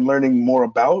interested in learning more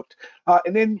about.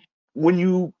 And then when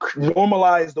you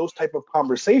normalize those type of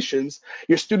conversations,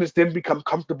 your students then become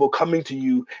comfortable coming to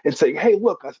you and saying, hey,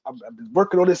 look, I've been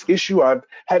working on this issue. I've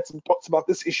had some thoughts about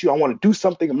this issue. I want to do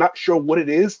something. I'm not sure what it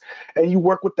is. And you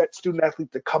work with that student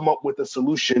athlete to come up with a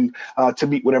solution to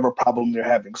meet whatever problem they're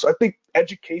having. So I think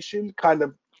education kind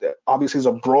of obviously is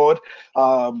a broad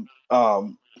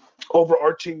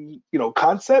overarching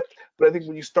concept, but I think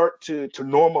when you start to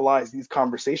normalize these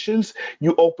conversations,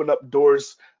 you open up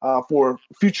doors for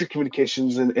future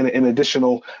communications and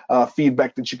additional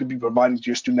feedback that you could be providing to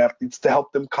your student athletes to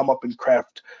help them come up and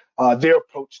craft their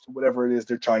approach to whatever it is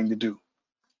they're trying to do.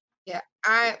 Yeah,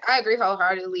 I agree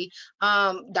wholeheartedly.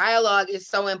 Dialogue is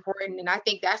so important, and I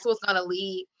think that's what's going to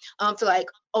lead to like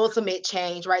ultimate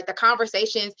change, right? The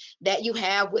conversations that you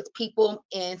have with people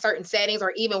in certain settings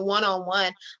or even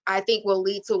one-on-one, I think will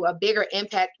lead to a bigger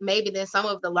impact maybe than some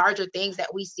of the larger things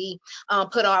that we see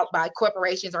put out by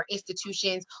corporations or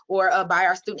institutions or by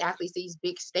our student athletes, these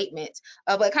big statements.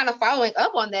 But kind of following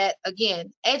up on that,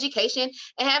 again, education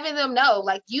and having them know,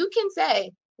 like, you can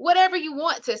say whatever you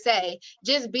want to say,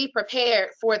 just be prepared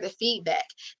for the feedback.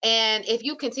 And if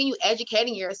you continue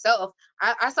educating yourself,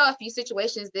 I saw a few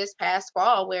situations this past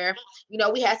fall where,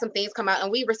 we had some things come out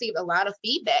and we received a lot of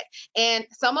feedback. And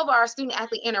some of our student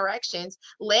athlete interactions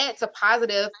led to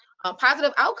positive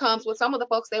outcomes with some of the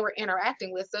folks they were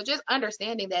interacting with. So just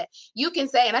understanding that you can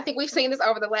say, and I think we've seen this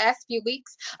over the last few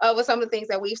weeks with some of the things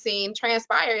that we've seen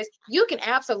transpire, is you can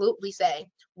absolutely say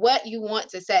what you want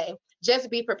to say.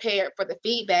 Just be prepared for the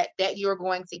feedback that you're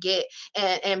going to get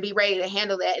and be ready to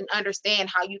handle that and understand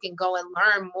how you can go and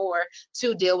learn more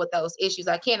to deal with those issues.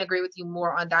 I can't agree with you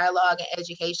more on dialogue and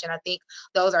education. I think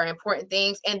those are important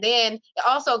things. And then it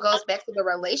also goes back to the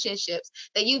relationships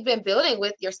that you've been building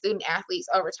with your student athletes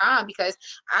over time, because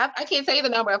I can't tell you the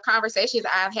number of conversations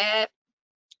I've had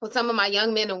with some of my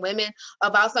young men and women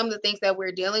about some of the things that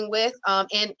we're dealing with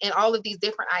in all of these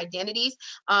different identities.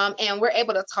 And we're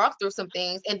able to talk through some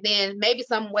things, and then maybe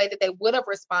some way that they would have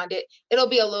responded, it'll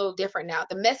be a little different now.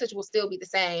 The message will still be the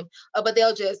same, but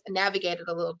they'll just navigate it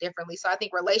a little differently. So I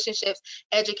think relationships,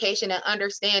 education, and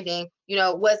understanding,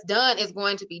 what's done is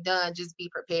going to be done. Just be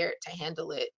prepared to handle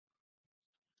it.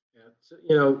 Yeah,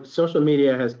 so, social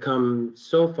media has come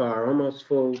so far, almost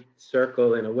full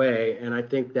circle in a way, and I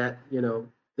think that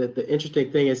that the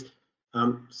interesting thing is,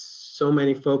 so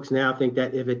many folks now think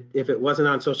that if it wasn't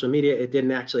on social media, it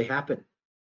didn't actually happen.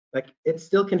 Like, it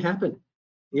still can happen,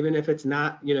 even if it's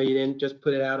not, you didn't just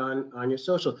put it out on your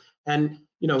social. And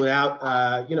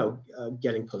without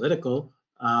getting political,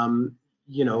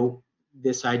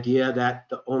 this idea that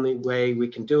the only way we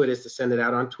can do it is to send it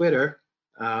out on Twitter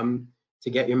to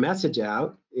get your message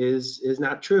out is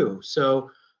not true. So,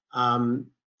 and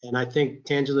I think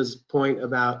Tangela's point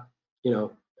about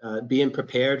being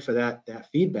prepared for that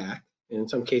feedback, and in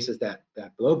some cases that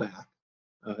blowback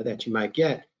that you might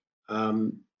get.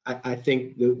 I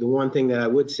think the one thing that I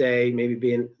would say, maybe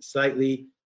being slightly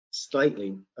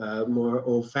more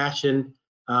old-fashioned,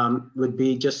 would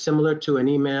be just similar to an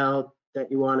email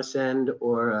that you want to send,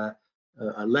 or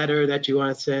a letter that you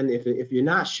want to send. If you're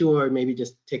not sure, maybe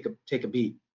just take a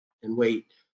beat and wait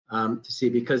to see,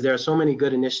 because there are so many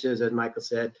good initiatives, as Michael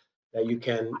said, that you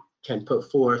can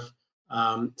put forth.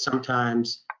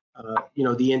 Sometimes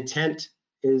the intent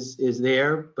is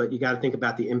there, but you got to think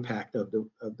about the impact of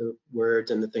the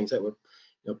words and the things that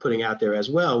we're putting out there as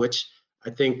well, which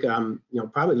I think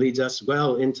probably leads us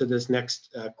well into this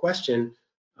next question,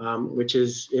 which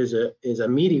is a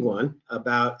meaty one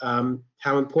about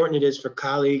how important it is for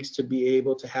colleagues to be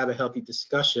able to have a healthy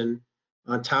discussion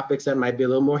on topics that might be a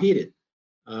little more heated,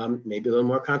 maybe a little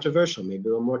more controversial, maybe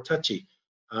a little more touchy.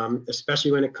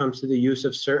 Especially when it comes to the use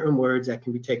of certain words that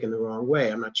can be taken the wrong way.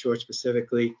 I'm not sure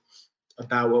specifically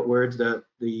about what words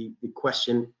the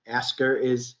question asker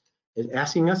is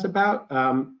asking us about,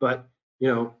 but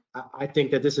I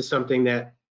think that this is something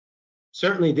that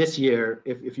certainly this year,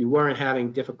 if you weren't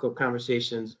having difficult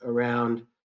conversations around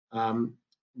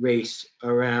race,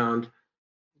 around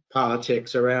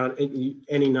politics, around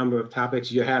any number of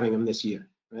topics, you're having them this year,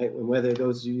 right? And whether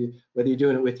you're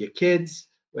doing it with your kids,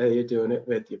 whether you're doing it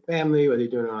with your family, whether you're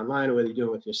doing it online, or whether you're doing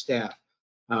it with your staff.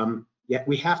 Yeah,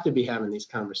 we have to be having these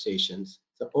conversations.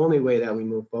 It's the only way that we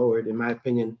move forward, in my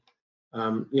opinion,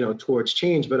 towards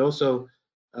change, but also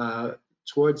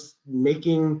towards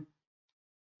making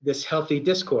this healthy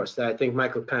discourse that I think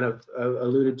Michael kind of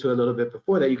alluded to a little bit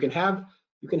before, that you can have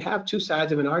you can have two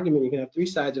sides of an argument, you can have three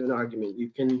sides of an argument, you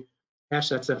can hash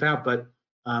that stuff out. But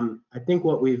I think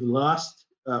what we've lost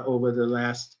over the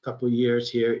last couple of years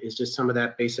here is just some of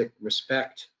that basic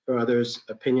respect for others'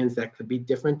 opinions that could be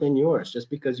different than yours. Just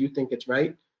because you think it's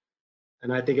right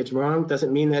and I think it's wrong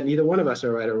doesn't mean that neither one of us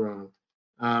are right or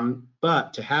wrong.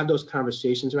 But to have those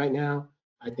conversations right now,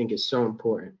 I think is so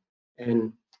important.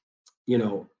 And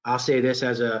I'll say this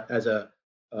as a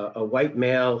white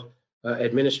male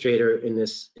administrator in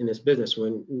this business,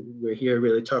 when we're here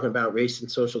really talking about race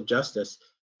and social justice,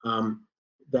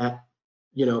 that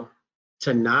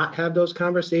to not have those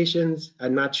conversations,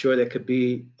 I'm not sure there could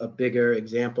be a bigger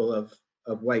example of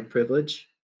white privilege.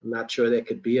 I'm not sure there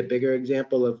could be a bigger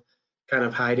example of kind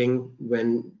of hiding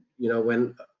when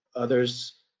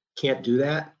others can't do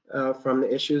that from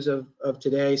the issues of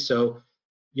today. So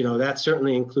that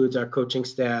certainly includes our coaching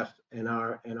staff and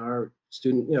our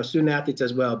student athletes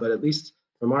as well. But at least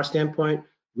from our standpoint,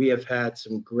 we have had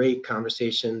some great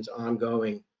conversations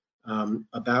ongoing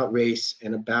about race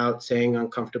and about saying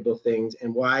uncomfortable things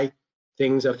and why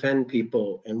things offend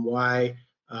people and why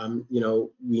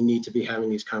we need to be having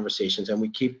these conversations, and we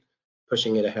keep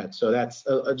pushing it ahead. So that's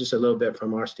just a little bit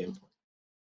from our standpoint.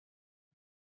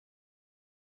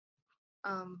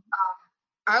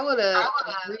 I would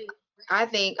agree. I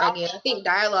think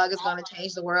dialogue is going to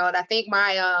change the world. I think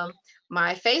my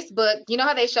Facebook, you know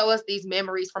how they show us these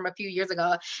memories from a few years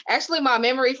ago? Actually, my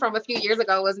memory from a few years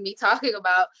ago was me talking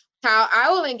about how I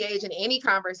will engage in any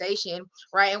conversation,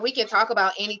 right? And we can talk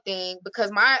about anything,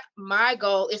 because my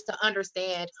goal is to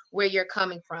understand where you're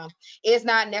coming from. It's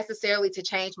not necessarily to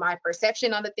change my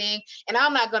perception on the thing, and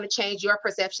I'm not going to change your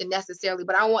perception necessarily,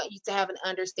 but I want you to have an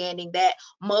understanding that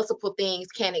multiple things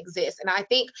can exist. And I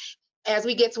think as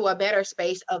we get to a better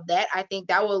space of that, I think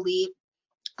that will lead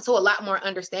to a lot more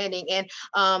understanding and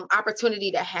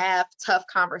opportunity to have tough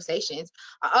conversations.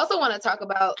 I also want to talk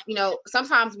about,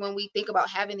 sometimes when we think about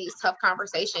having these tough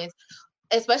conversations,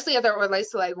 especially as it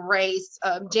relates to like race,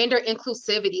 gender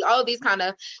inclusivity, all of these kind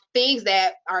of things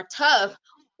that are tough,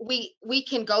 we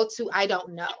can go to I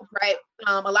don't know, right?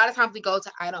 A lot of times we go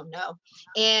to I don't know.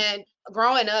 And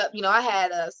growing up, I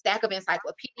had a stack of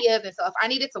encyclopedias, and so if I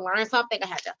needed to learn something, I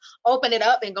had to open it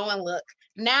up and go and look.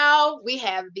 Now we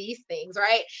have these things,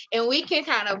 right? And we can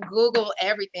kind of Google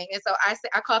everything. And so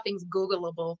I call things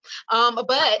Googleable.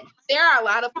 But there are a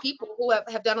lot of people who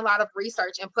have done a lot of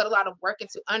research and put a lot of work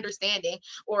into understanding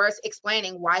or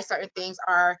explaining why certain things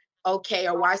are okay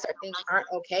or why certain things aren't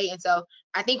okay. And so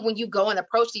I think when you go and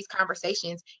approach these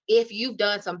conversations, if you've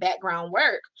done some background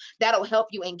work, that'll help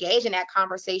you engage in that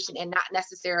conversation and not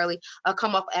necessarily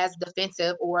come up as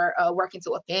defensive or working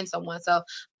to offend someone. So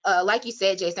like you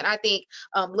said, Jason, I think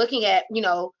looking at,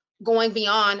 going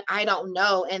beyond I don't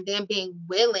know, and then being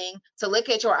willing to look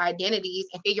at your identities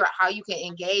and figure out how you can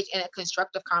engage in a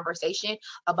constructive conversation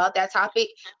about that topic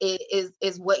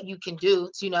is what you can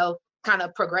do to, kind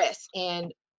of progress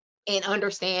and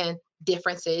understand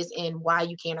differences in why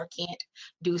you can or can't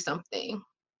do something.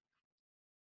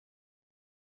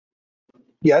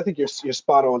 Yeah, I think you're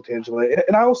spot on, Tangela.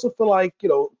 And I also feel like,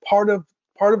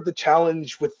 part of the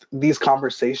challenge with these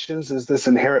conversations is this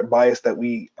inherent bias that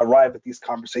we arrive at these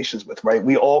conversations with, right?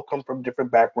 We all come from different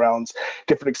backgrounds,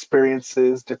 different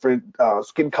experiences, different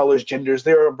skin colors, genders.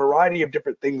 There are a variety of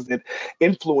different things that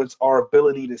influence our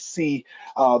ability to see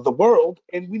the world,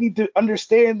 and we need to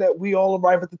understand that we all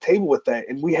arrive at the table with that.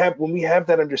 And when we have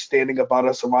that understanding about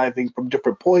us arriving from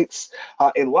different points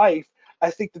in life, I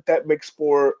think that makes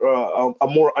for a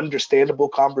more understandable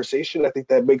conversation. I think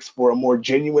that makes for a more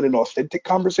genuine and authentic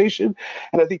conversation.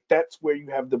 And I think that's where you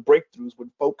have the breakthroughs,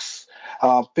 when folks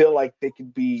feel like they can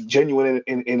be genuine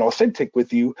and authentic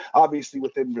with you, obviously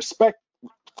within respect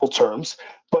terms.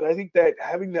 But I think that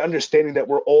having the understanding that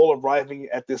we're all arriving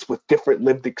at this with different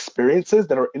lived experiences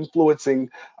that are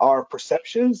influencing our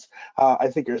perceptions, I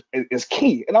think is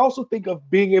key. And I also think of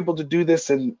being able to do this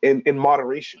in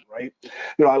moderation, right?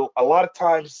 A lot of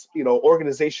times,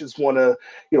 organizations want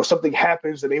to, something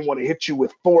happens and they want to hit you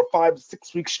with 4, 5,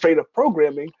 6 weeks straight of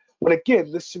programming. When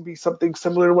again, this should be something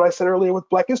similar to what I said earlier with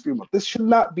Black History Month. This should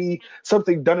not be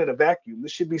something done in a vacuum.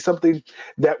 This should be something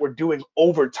that we're doing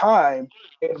over time,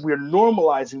 and we're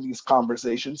normalizing these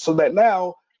conversations so that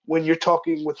now when you're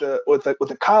talking with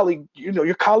a colleague,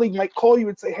 your colleague might call you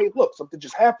and say, hey, look, something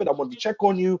just happened. I wanted to check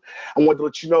on you. I wanted to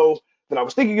let you know that I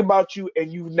was thinking about you,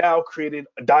 and you've now created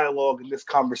a dialogue in this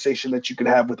conversation that you can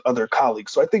have with other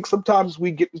colleagues. So I think sometimes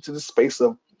we get into the space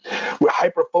of we're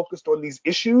hyper focused on these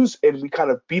issues and we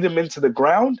kind of beat them into the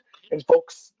ground, and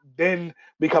folks then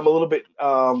become a little bit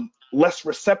less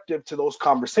receptive to those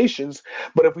conversations.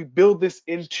 But if we build this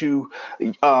into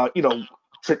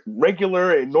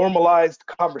regular and normalized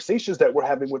conversations that we're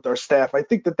having with our staff, I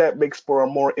think that makes for a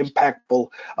more impactful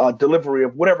delivery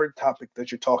of whatever topic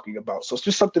that you're talking about. So it's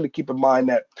just something to keep in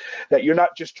mind, that you're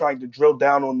not just trying to drill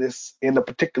down on this in a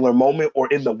particular moment or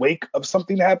in the wake of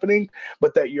something happening,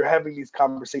 but that you're having these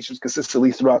conversations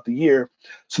consistently throughout the year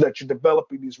so that you're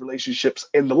developing these relationships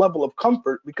and the level of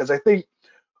comfort, because I think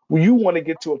you want to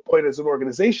get to a point as an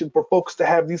organization for folks to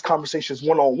have these conversations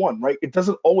one-on-one, right? It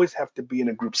doesn't always have to be in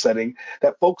a group setting,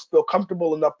 that folks feel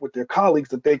comfortable enough with their colleagues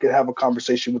that they can have a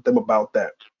conversation with them about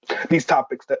these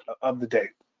topics of the day.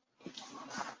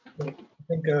 I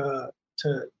think to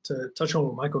touch on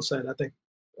what Michael said, I think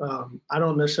I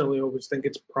don't necessarily always think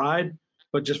it's pride,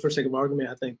 but just for sake of argument,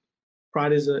 I think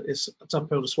pride is a tough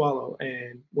pill to swallow.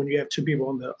 And when you have two people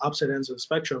on the opposite ends of the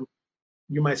spectrum,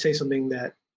 you might say something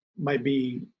that might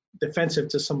be defensive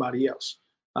to somebody else.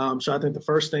 So I think the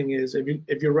first thing is,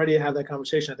 if you're ready to have that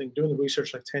conversation, I think doing the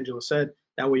research, like Tangela said,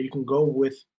 that way you can go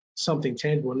with something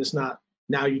tangible, and it's not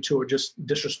now you two are just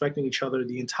disrespecting each other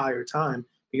the entire time,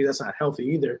 because that's not healthy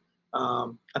either.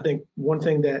 I think one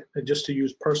thing that, just to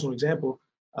use personal example,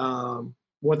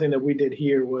 one thing that we did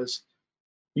here was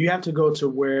you have to go to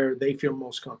where they feel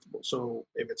most comfortable. So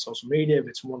if it's social media, if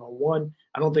it's one-on-one,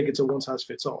 I don't think it's a one size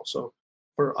fits all. So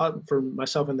for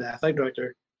myself and the athletic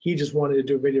director, he just wanted to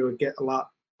do a video to get a lot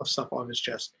of stuff off his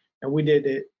chest. And we did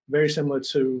it very similar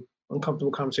to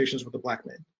Uncomfortable Conversations with a Black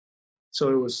Man. So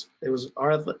it was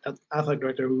our athletic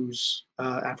director, who's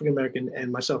African American,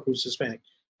 and myself, who's Hispanic.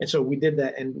 And so we did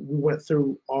that, and we went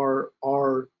through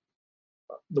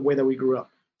the way that we grew up.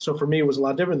 So for me, it was a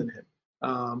lot different than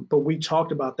him. But we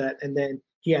talked about that, and then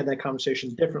he had that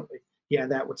conversation differently. He had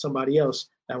that with somebody else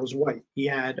that was white. He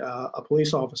had a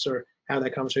police officer have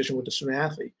that conversation with the student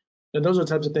athlete. And those are the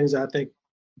types of things that I think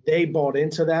they bought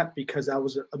into, that because that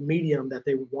was a medium that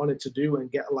they wanted to do and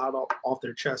get a lot off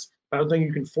their chest. But I don't think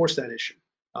you can force that issue.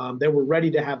 They were ready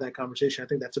to have that conversation. I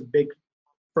think that's a big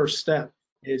first step,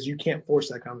 is you can't force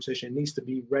that conversation. It needs to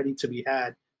be ready to be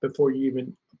had before you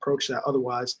even approach that.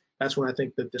 Otherwise, that's when I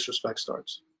think the disrespect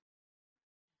starts.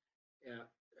 Yeah,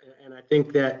 and I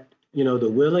think that, the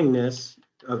willingness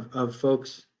of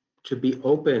folks to be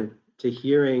open to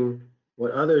hearing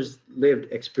what others'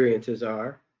 lived experiences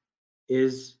are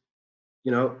is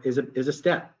a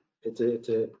step. It's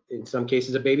a in some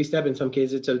cases a baby step, in some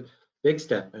cases it's a big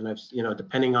step. And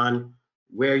depending on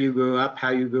where you grew up, how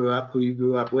you grew up, who you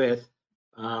grew up with,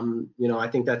 I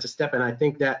think that's a step. And I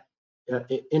think that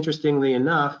interestingly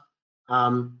enough,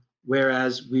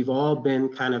 whereas we've all been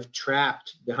kind of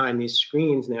trapped behind these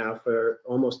screens now for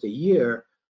almost a year,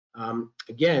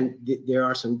 again, there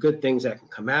are some good things that can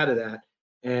come out of that.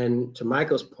 And to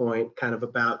Michael's point, kind of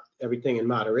about everything in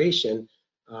moderation,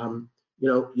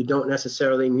 you don't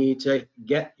necessarily need to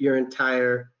get your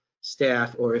entire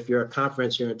staff, or if you're a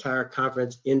conference, your entire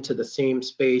conference into the same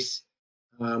space,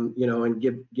 and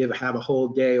have a whole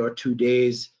day or 2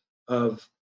 days of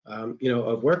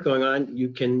work going on. You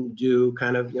can do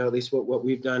kind of, at least what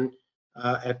we've done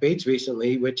at Bates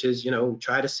recently, which is,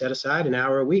 try to set aside an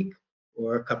hour a week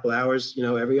or a couple hours,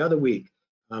 every other week,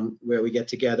 where we get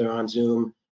together on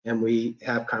Zoom and we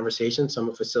have conversations. Some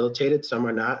are facilitated, some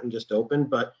are not, and just open.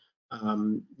 But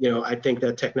I think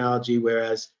that technology,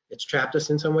 whereas it's trapped us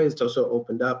in some ways, it's also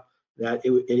opened up that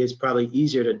it is probably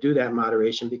easier to do that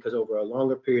moderation, because over a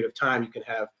longer period of time, you can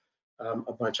have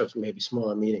a bunch of maybe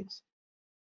smaller meetings.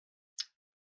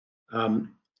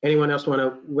 Anyone else want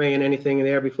to weigh in anything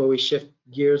there before we shift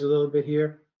gears a little bit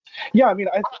here? Yeah, I mean,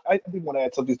 I did want to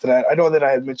add something to that. I know that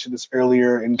I had mentioned this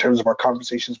earlier in terms of our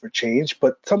conversations for change,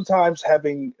 but sometimes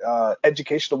having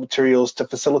educational materials to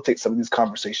facilitate some of these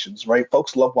conversations, right?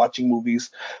 Folks love watching movies.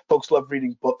 Folks love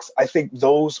reading books. I think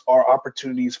those are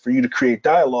opportunities for you to create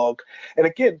dialogue. And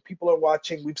again, people are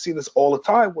watching. We've seen this all the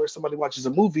time, where somebody watches a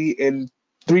movie and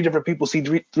three different people see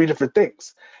three different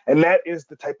things. And that is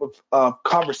the type of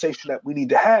conversation that we need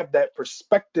to have, that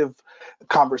perspective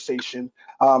conversation.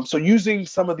 So using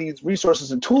some of these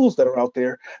resources and tools that are out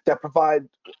there that provide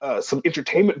some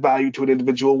entertainment value to an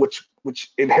individual,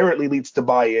 which inherently leads to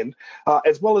buy-in,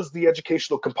 as well as the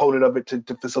educational component of it to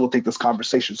facilitate this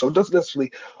conversation. So it doesn't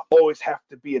necessarily always have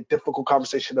to be a difficult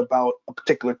conversation about a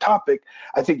particular topic.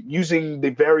 I think using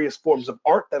the various forms of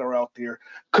art that are out there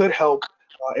could help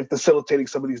in facilitating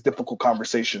some of these difficult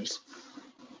conversations.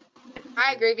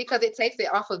 I agree, because it takes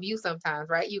it off of you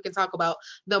sometimes, right? You can talk about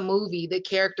the movie, the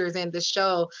characters in the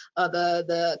show,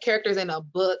 the characters in a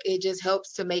book. It just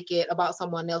helps to make it about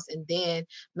someone else, and then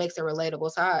makes it relatable.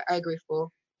 So I agree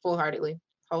wholeheartedly.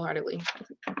 Absolutely.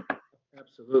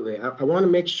 I want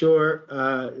to make sure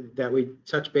that we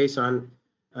touch base on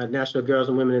National Girls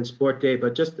and Women in Sport Day,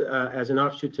 but just as an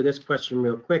offshoot to this question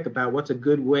real quick about what's a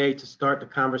good way to start the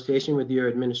conversation with your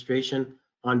administration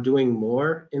on doing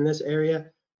more in this area.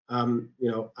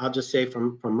 I'll just say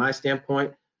from my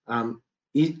standpoint,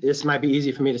 this might be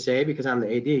easy for me to say because I'm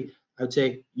the AD. I would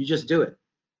say you just do it.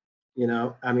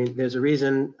 I mean, there's a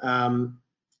reason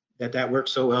that worked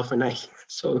so well for Nike for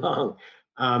so long.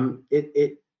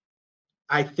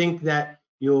 I think that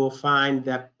you'll find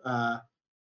that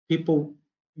people,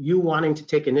 you wanting to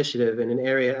take initiative in an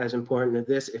area as important as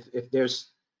this, if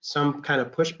there's some kind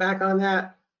of pushback on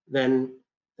that, then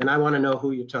I want to know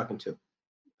who you're talking to.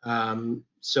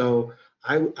 So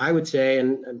I would say,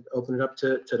 and open it up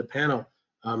to the panel,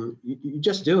 you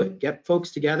just do it. Get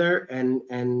folks together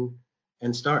and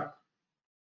start.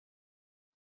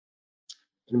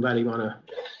 Anybody want to?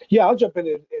 Yeah, I'll jump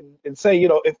in and say,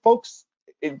 if folks,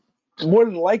 more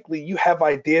than likely you have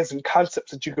ideas and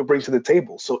concepts that you could bring to the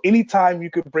table. So anytime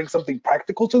you could bring something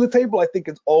practical to the table, I think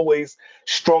it's always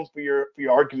strong for your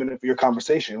argument and for your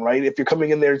conversation, right? If you're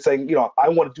coming in there and saying, I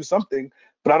want to do something,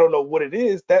 but I don't know what it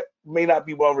is, that may not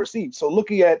be well received. So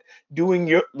looking at doing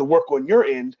the work on your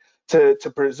end to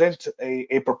present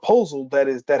a proposal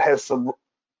that has some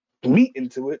meat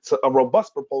into it, so a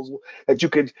robust proposal that you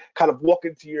could kind of walk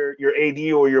into your AD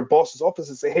or your boss's office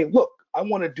and say, hey, look, I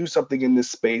want to do something in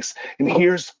this space, and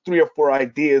here's 3 or 4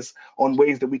 ideas on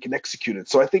ways that we can execute it.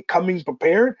 So I think coming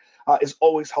prepared is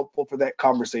always helpful for that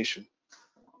conversation.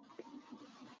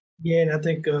 Yeah, and I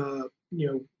think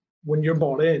when you're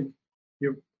bought in,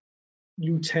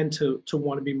 you tend to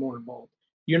want to be more involved.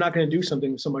 You're not going to do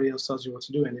something somebody else tells you what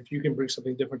to do, and if you can bring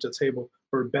something different to the table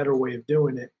or a better way of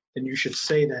doing it, then you should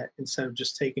say that instead of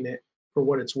just taking it for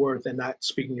what it's worth and not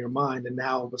speaking your mind. And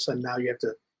now all of a sudden, now you have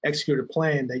to execute a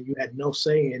plan that you had no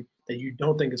say in, that you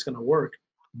don't think is going to work,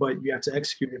 but you have to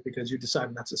execute it because you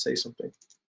decided not to say something.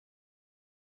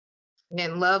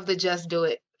 And love the just do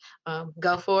it.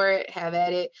 Go for it, have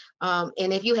at it.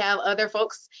 And if you have other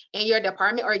folks in your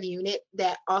department or unit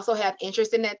that also have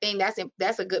interest in that thing,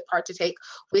 that's a good part to take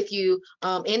with you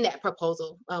in that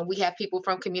proposal. We have people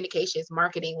from communications,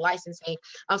 marketing, licensing,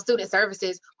 student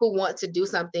services who want to do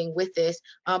something with this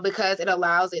because it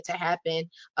allows it to happen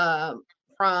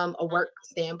from a work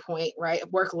standpoint, right? A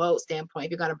workload standpoint. If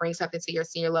you're going to bring something to your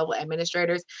senior level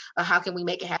administrators, how can we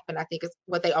make it happen? I think is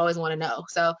what they always want to know.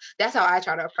 So that's how I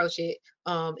try to approach it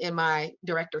in my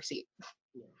director seat.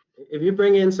 If you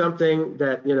bring in something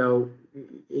that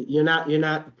you're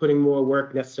not putting more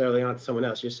work necessarily on someone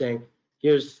else, you're saying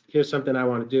here's something I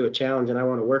want to do, a challenge, and I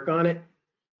want to work on it,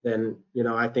 then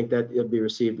I think that it'll be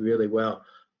received really well.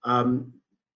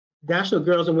 National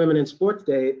Girls and Women in Sports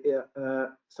Day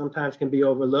sometimes can be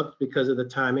overlooked because of the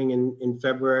timing in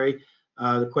February.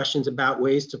 The questions about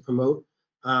ways to promote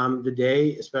the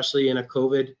day, especially in a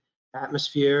COVID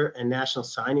atmosphere, and National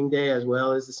Signing Day as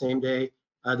well as the same day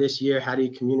this year. How do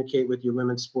you communicate with your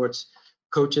women's sports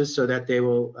coaches so that they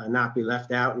will not be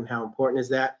left out, and how important is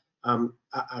that?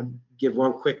 I'll give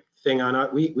one quick thing on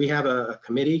it. We have a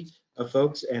committee of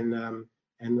folks, and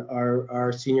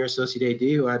our senior associate AD,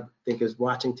 who I think is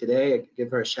watching today, I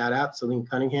give her a shout out. Celine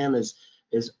Cunningham is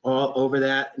all over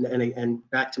that. And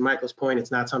back to Michael's point,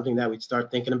 it's not something that we'd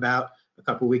start thinking about a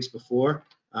couple weeks before.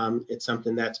 It's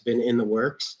something that's been in the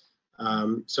works.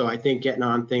 So I think getting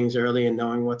on things early and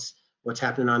knowing what's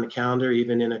happening on the calendar,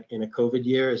 even in a COVID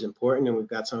year, is important. And we've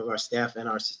got some of our staff and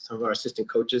some of our assistant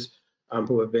coaches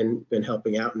who have been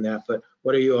helping out in that. But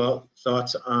what are you all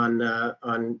thoughts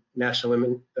on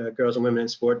National Girls and Women in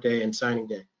Sport Day and Signing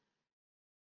Day?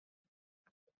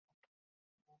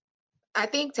 I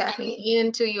think tapping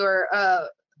into your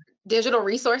digital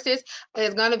resources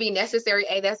is going to be necessary.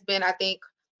 That's been, I think,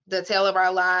 the tale of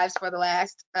our lives for the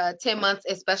last 10 months,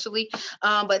 especially.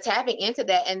 But tapping into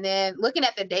that and then looking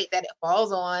at the date that it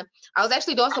falls on. I was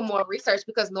actually doing some more research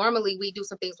because normally we do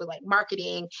some things with like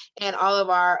marketing and all of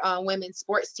our women's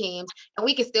sports teams, and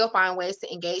we can still find ways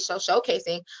to engage. So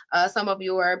showcasing some of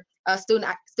your student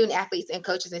athletes and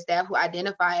coaches and staff who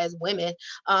identify as women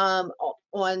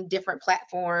on different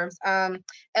platforms,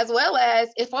 as well as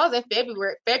it falls in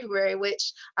February,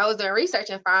 which I was doing research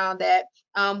and found that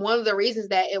one of the reasons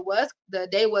that the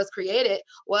day was created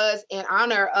was in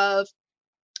honor of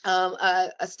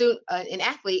a student, an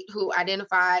athlete who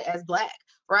identified as Black,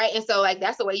 right? And so like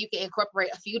that's the way you can incorporate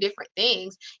a few different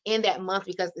things in that month,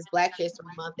 because this Black History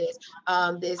Month is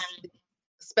this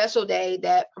special day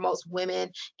that promotes women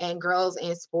and girls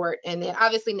in sport. And then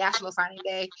obviously National Signing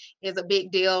Day is a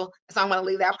big deal, so I'm going to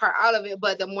leave that part out of it.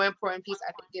 But the more important piece,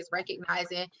 I think, is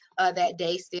recognizing that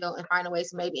day still and finding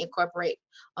ways to maybe incorporate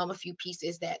a few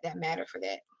pieces that matter for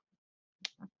that.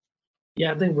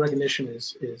 Yeah, I think recognition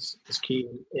is key,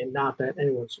 and not that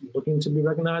anyone's looking to be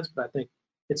recognized, but I think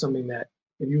it's something that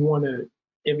if you want to,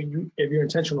 if you're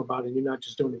intentional about it, you're not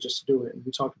just doing it just to do it. And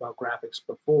we talked about graphics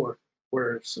before,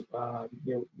 where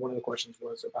one of the questions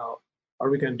was about,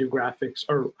 are we going to do graphics,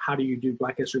 or how do you do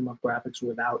Black History Month graphics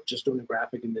without just doing a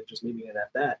graphic and then just leaving it at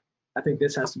that? I think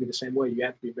this has to be the same way. You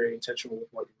have to be very intentional with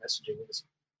what your messaging is,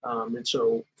 and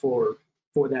so for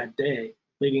that day,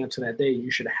 leading up to that day, you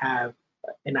should have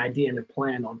an idea and a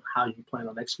plan on how you plan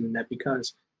on executing that.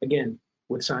 Because again,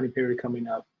 with signing period coming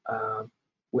up,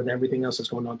 with everything else that's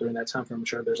going on during that time frame, I'm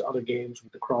sure there's other games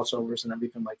with the crossovers and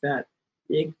everything like that.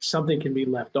 Something can be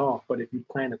left off, but if you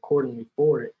plan accordingly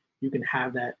for it, you can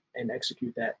have that and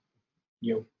execute that,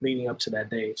 leading up to that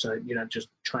day. So you're not just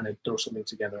trying to throw something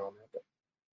together on that day.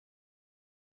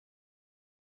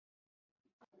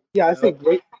 Yeah,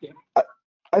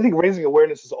 I think raising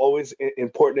awareness is always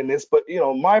important in this, but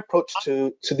my approach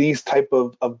to these type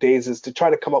of days is to try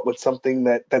to come up with something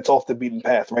that's off the beaten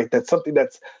path, right? That's something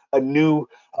that's a new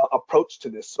approach to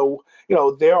this. So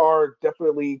there are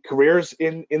definitely careers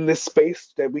in this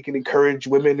space that we can encourage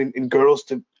women and girls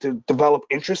to develop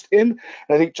interest in. And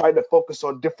I think trying to focus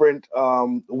on different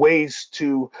ways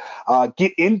to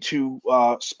get into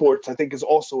sports, I think, is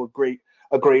also a great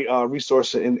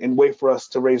resource and way for us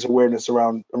to raise awareness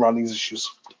around these issues.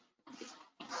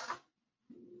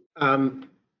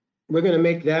 We're going to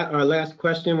make that our last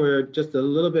question. We're just a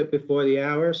little bit before the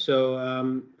hour.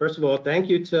 So first of all, thank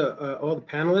you to all the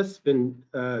panelists. It's been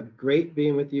great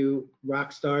being with you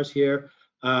rock stars here.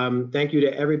 Thank you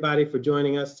to everybody for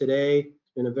joining us today.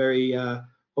 It's been a very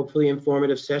hopefully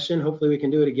informative session. Hopefully we can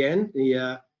do it again.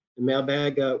 The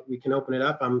mailbag, we can open it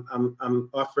up. I'm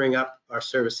offering up our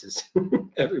services,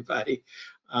 everybody.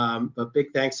 But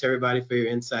big thanks to everybody for your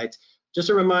insights. Just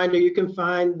a reminder, you can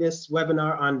find this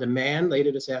webinar on demand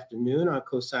later this afternoon on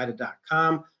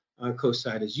CoSIDA.com, on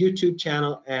CoSIDA's YouTube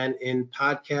channel, and in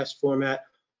podcast format.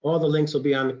 All the links will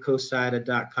be on the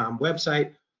CoSIDA.com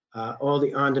website. All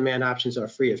the on-demand options are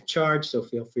free of charge, so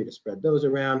feel free to spread those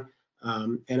around.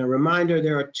 And a reminder,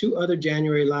 there are 2 other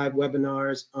January live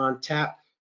webinars on tap.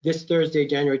 This Thursday,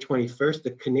 January 21st,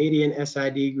 the Canadian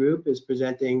SID group is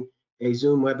presenting a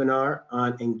Zoom webinar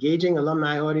on engaging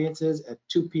alumni audiences at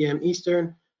 2 p.m.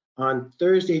 Eastern. On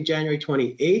Thursday, January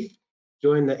 28th,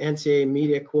 join the NCAA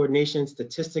Media Coordination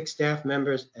Statistics staff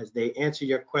members as they answer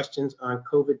your questions on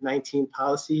COVID-19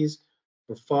 policies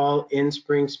for fall in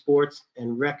spring sports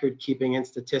and record keeping and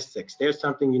statistics. There's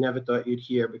something you never thought you'd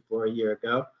hear before a year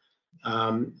ago.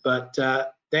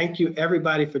 Thank you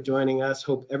everybody for joining us.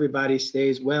 Hope everybody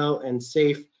stays well and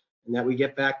safe, and that we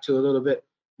get back to a little bit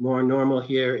more normal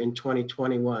here in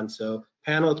 2021. So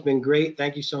panel, it's been great.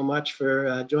 Thank you so much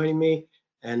for joining me,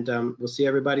 and we'll see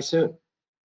everybody soon.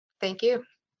 Thank you.